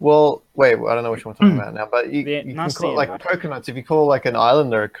 Well, wait, I don't know which one we're talking about now, but you, The you can nasty call it like N-word. coconuts. If you call like an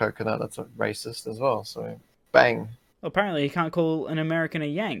islander a coconut, that's a racist as well. So, bang. Well, apparently, you can't call an American a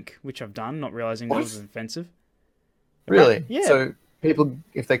Yank, which I've done, not realizing that What? was offensive. Really? Yeah. So, people,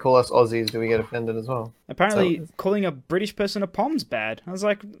 if they call us Aussies, do we get offended as well? Apparently, So- calling a British person a pom's bad. I was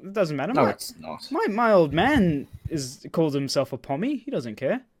like, it doesn't matter. No, my, it's not. my old man calls himself a pommy. He doesn't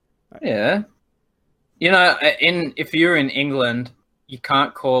care. Yeah. You know, if you're in England, you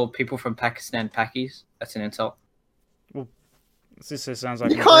can't call people from Pakistan Pakis. That's an insult. This just sounds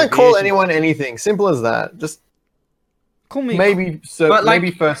like You an can't call abbreviation. anyone anything. Simple as that. Just Call me. maybe But, like-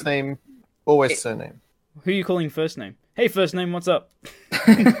 maybe first name, always surname. Who are you calling first name? Hey, first name, what's up?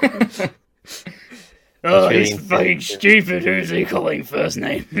 Oh, he's he's fucking stupid. stupid. Who's he calling first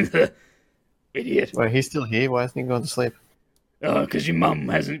name? Idiot. Wait, he's still here. Why isn't he going to sleep? Oh, because your mum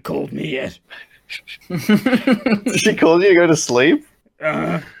hasn't called me yet. She called you to go to sleep?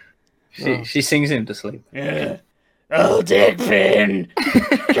 she sings him to sleep. Yeah. Oh, Dickpin,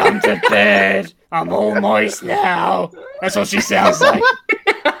 come to bed. I'm all moist now. That's what she sounds like.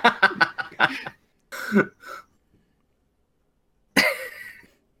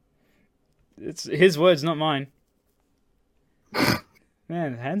 It's his words, not mine.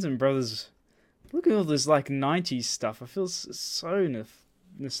 Man, Hanson Brothers. Look at all this like '90s stuff. I feel so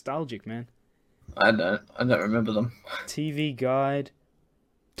nostalgic, man. I don't remember them. TV Guide,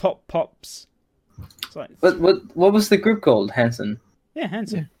 Top Pops. It's like, What was the group called? Hanson. yeah,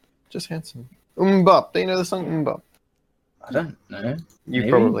 Hanson. Just Hanson. Mbop. Do you know the song Mbop? I don't know. You Maybe?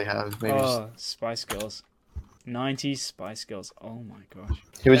 probably have. Maybe. Oh, Spice Girls. 90s Spice Girls. Oh my gosh.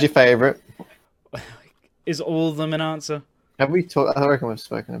 Who was your favorite? Is all of them an answer? Have we talked? I reckon we've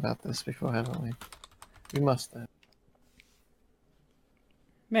spoken about this before, haven't we? We must have.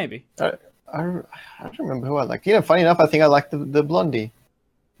 Maybe. I don't remember who I liked. You know, funny enough, I think I liked the blondie.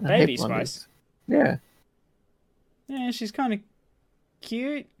 I hate Baby blondies. Spice. Yeah, Yeah, she's kind of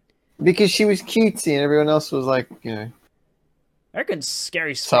cute. because she was cutesy and everyone else was like, you know, I reckon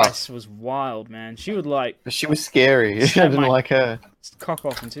Scary Tough. Spice was wild, man. She would like but she was scary. I Snap didn't my- like her. cock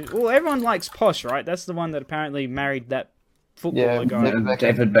off into. Well, everyone likes Posh, right? That's the one that apparently married that footballer Yeah, guy, David Beckham.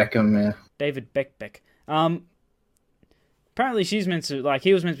 David Beckham. Yeah. David Beck. Apparently she's meant to like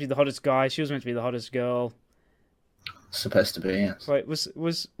he was meant to be the hottest guy. She was meant to be the hottest girl. Supposed to be. Yes. Wait,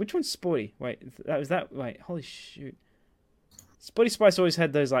 was which one's Sporty? Wait, that was that. Wait, holy shoot! Sporty Spice always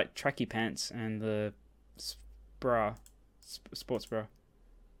had those like tracky pants and the bra, sports bra.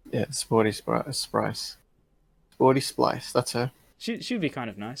 Yeah, Sporty Splice. Sporty Splice. That's her. She'd be kind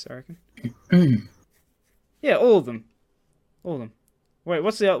of nice, I reckon. Yeah, all of them. Wait,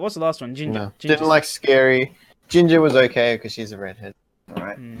 what's the last one? Ginger. No, Ginger's- didn't like Scary. Ginger was okay because she's a redhead. All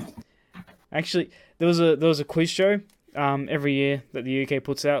right. Actually, there was a quiz show every year that the UK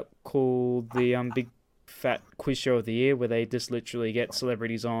puts out called the Big Fat Quiz Show of the Year, where they just literally get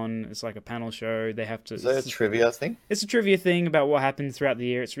celebrities on. It's like a panel show. They have to. Is that a trivia thing? It's a trivia thing about what happened throughout the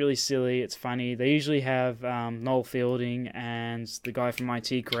year. It's really silly. It's funny. They usually have Noel Fielding and the guy from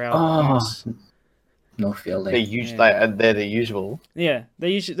IT Crowd. Oh, no fielding. They're the usual. Yeah,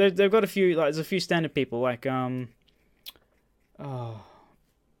 they've got a few there's a few standard people like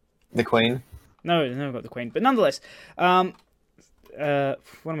The Queen. No, they've never got the Queen, but nonetheless, what am I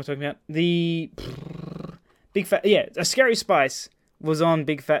talking about? The Big Fat, a Scary Spice was on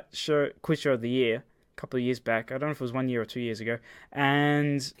Big Fat Quiz Show of the Year a couple of years back. I don't know if it was 1 year or 2 years ago,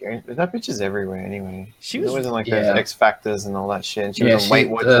 and That bitch is everywhere anyway. She was was- always in like Yeah. those X Factors and all that shit. And she Yeah, was on Weight she-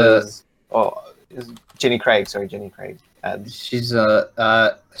 Watchers. Jenny Craig. Sorry, Jenny Craig. Ads. She's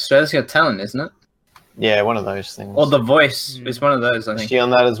Australia's Got Talent, isn't it? Yeah, one of those things. Or The Voice. Mm. It's one of those, I Is think. she on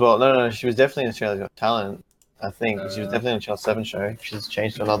that as well? No, she was definitely in Australia's Got Talent. I think she was Uh, definitely on Channel 7 show. She's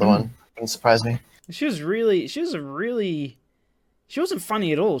changed to another one. Wouldn't surprise me. she wasn't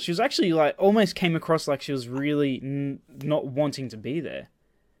funny at all. She was actually like almost came across like she was really not wanting to be there.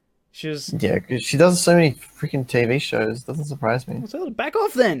 She was. Yeah, 'cause she does so many freaking TV shows. Doesn't surprise me. Well, tell her to back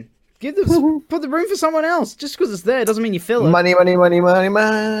off then. Put the room for someone else. Just because it's there doesn't mean you fill it. Money, money, money, money,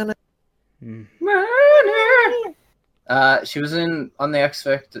 money. She was on the X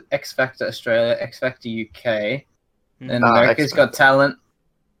Factor Australia, X Factor UK, and Ah, America's X Got Talent.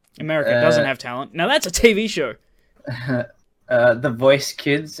 America doesn't have talent. Now that's a TV show. The Voice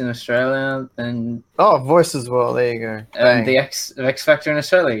Kids in Australia, and Oh, Voice as well. There you go. Bang. the X Factor in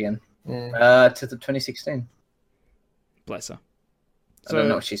Australia again. Yeah. To the 2016. Bless her. I don't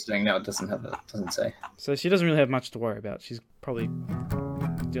know what she's doing now. It doesn't say. So she doesn't really have much to worry about. She's probably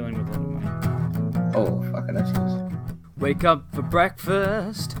dealing with a lot of money. Oh, fucking hell, she is. Wake up for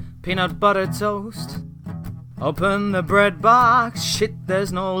breakfast, peanut butter toast. Open the bread box, shit,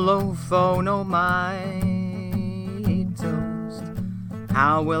 there's no loaf, oh no, my toast.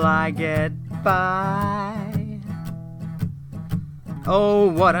 How will I get by? Oh,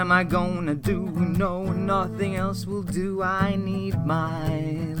 what am I gonna do? No, nothing else will do. I need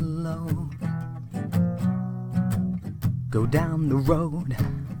my loaf. Go down the road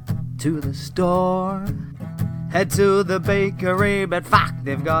to the store. Head to the bakery, but fuck,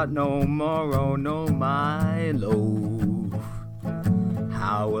 they've got no more. Oh no, my loaf.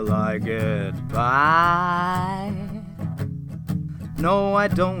 How will I get by? No, I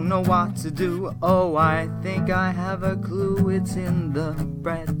don't know what to do. Oh, I think I have a clue. It's in the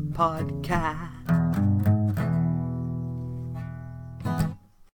Bread Podcast.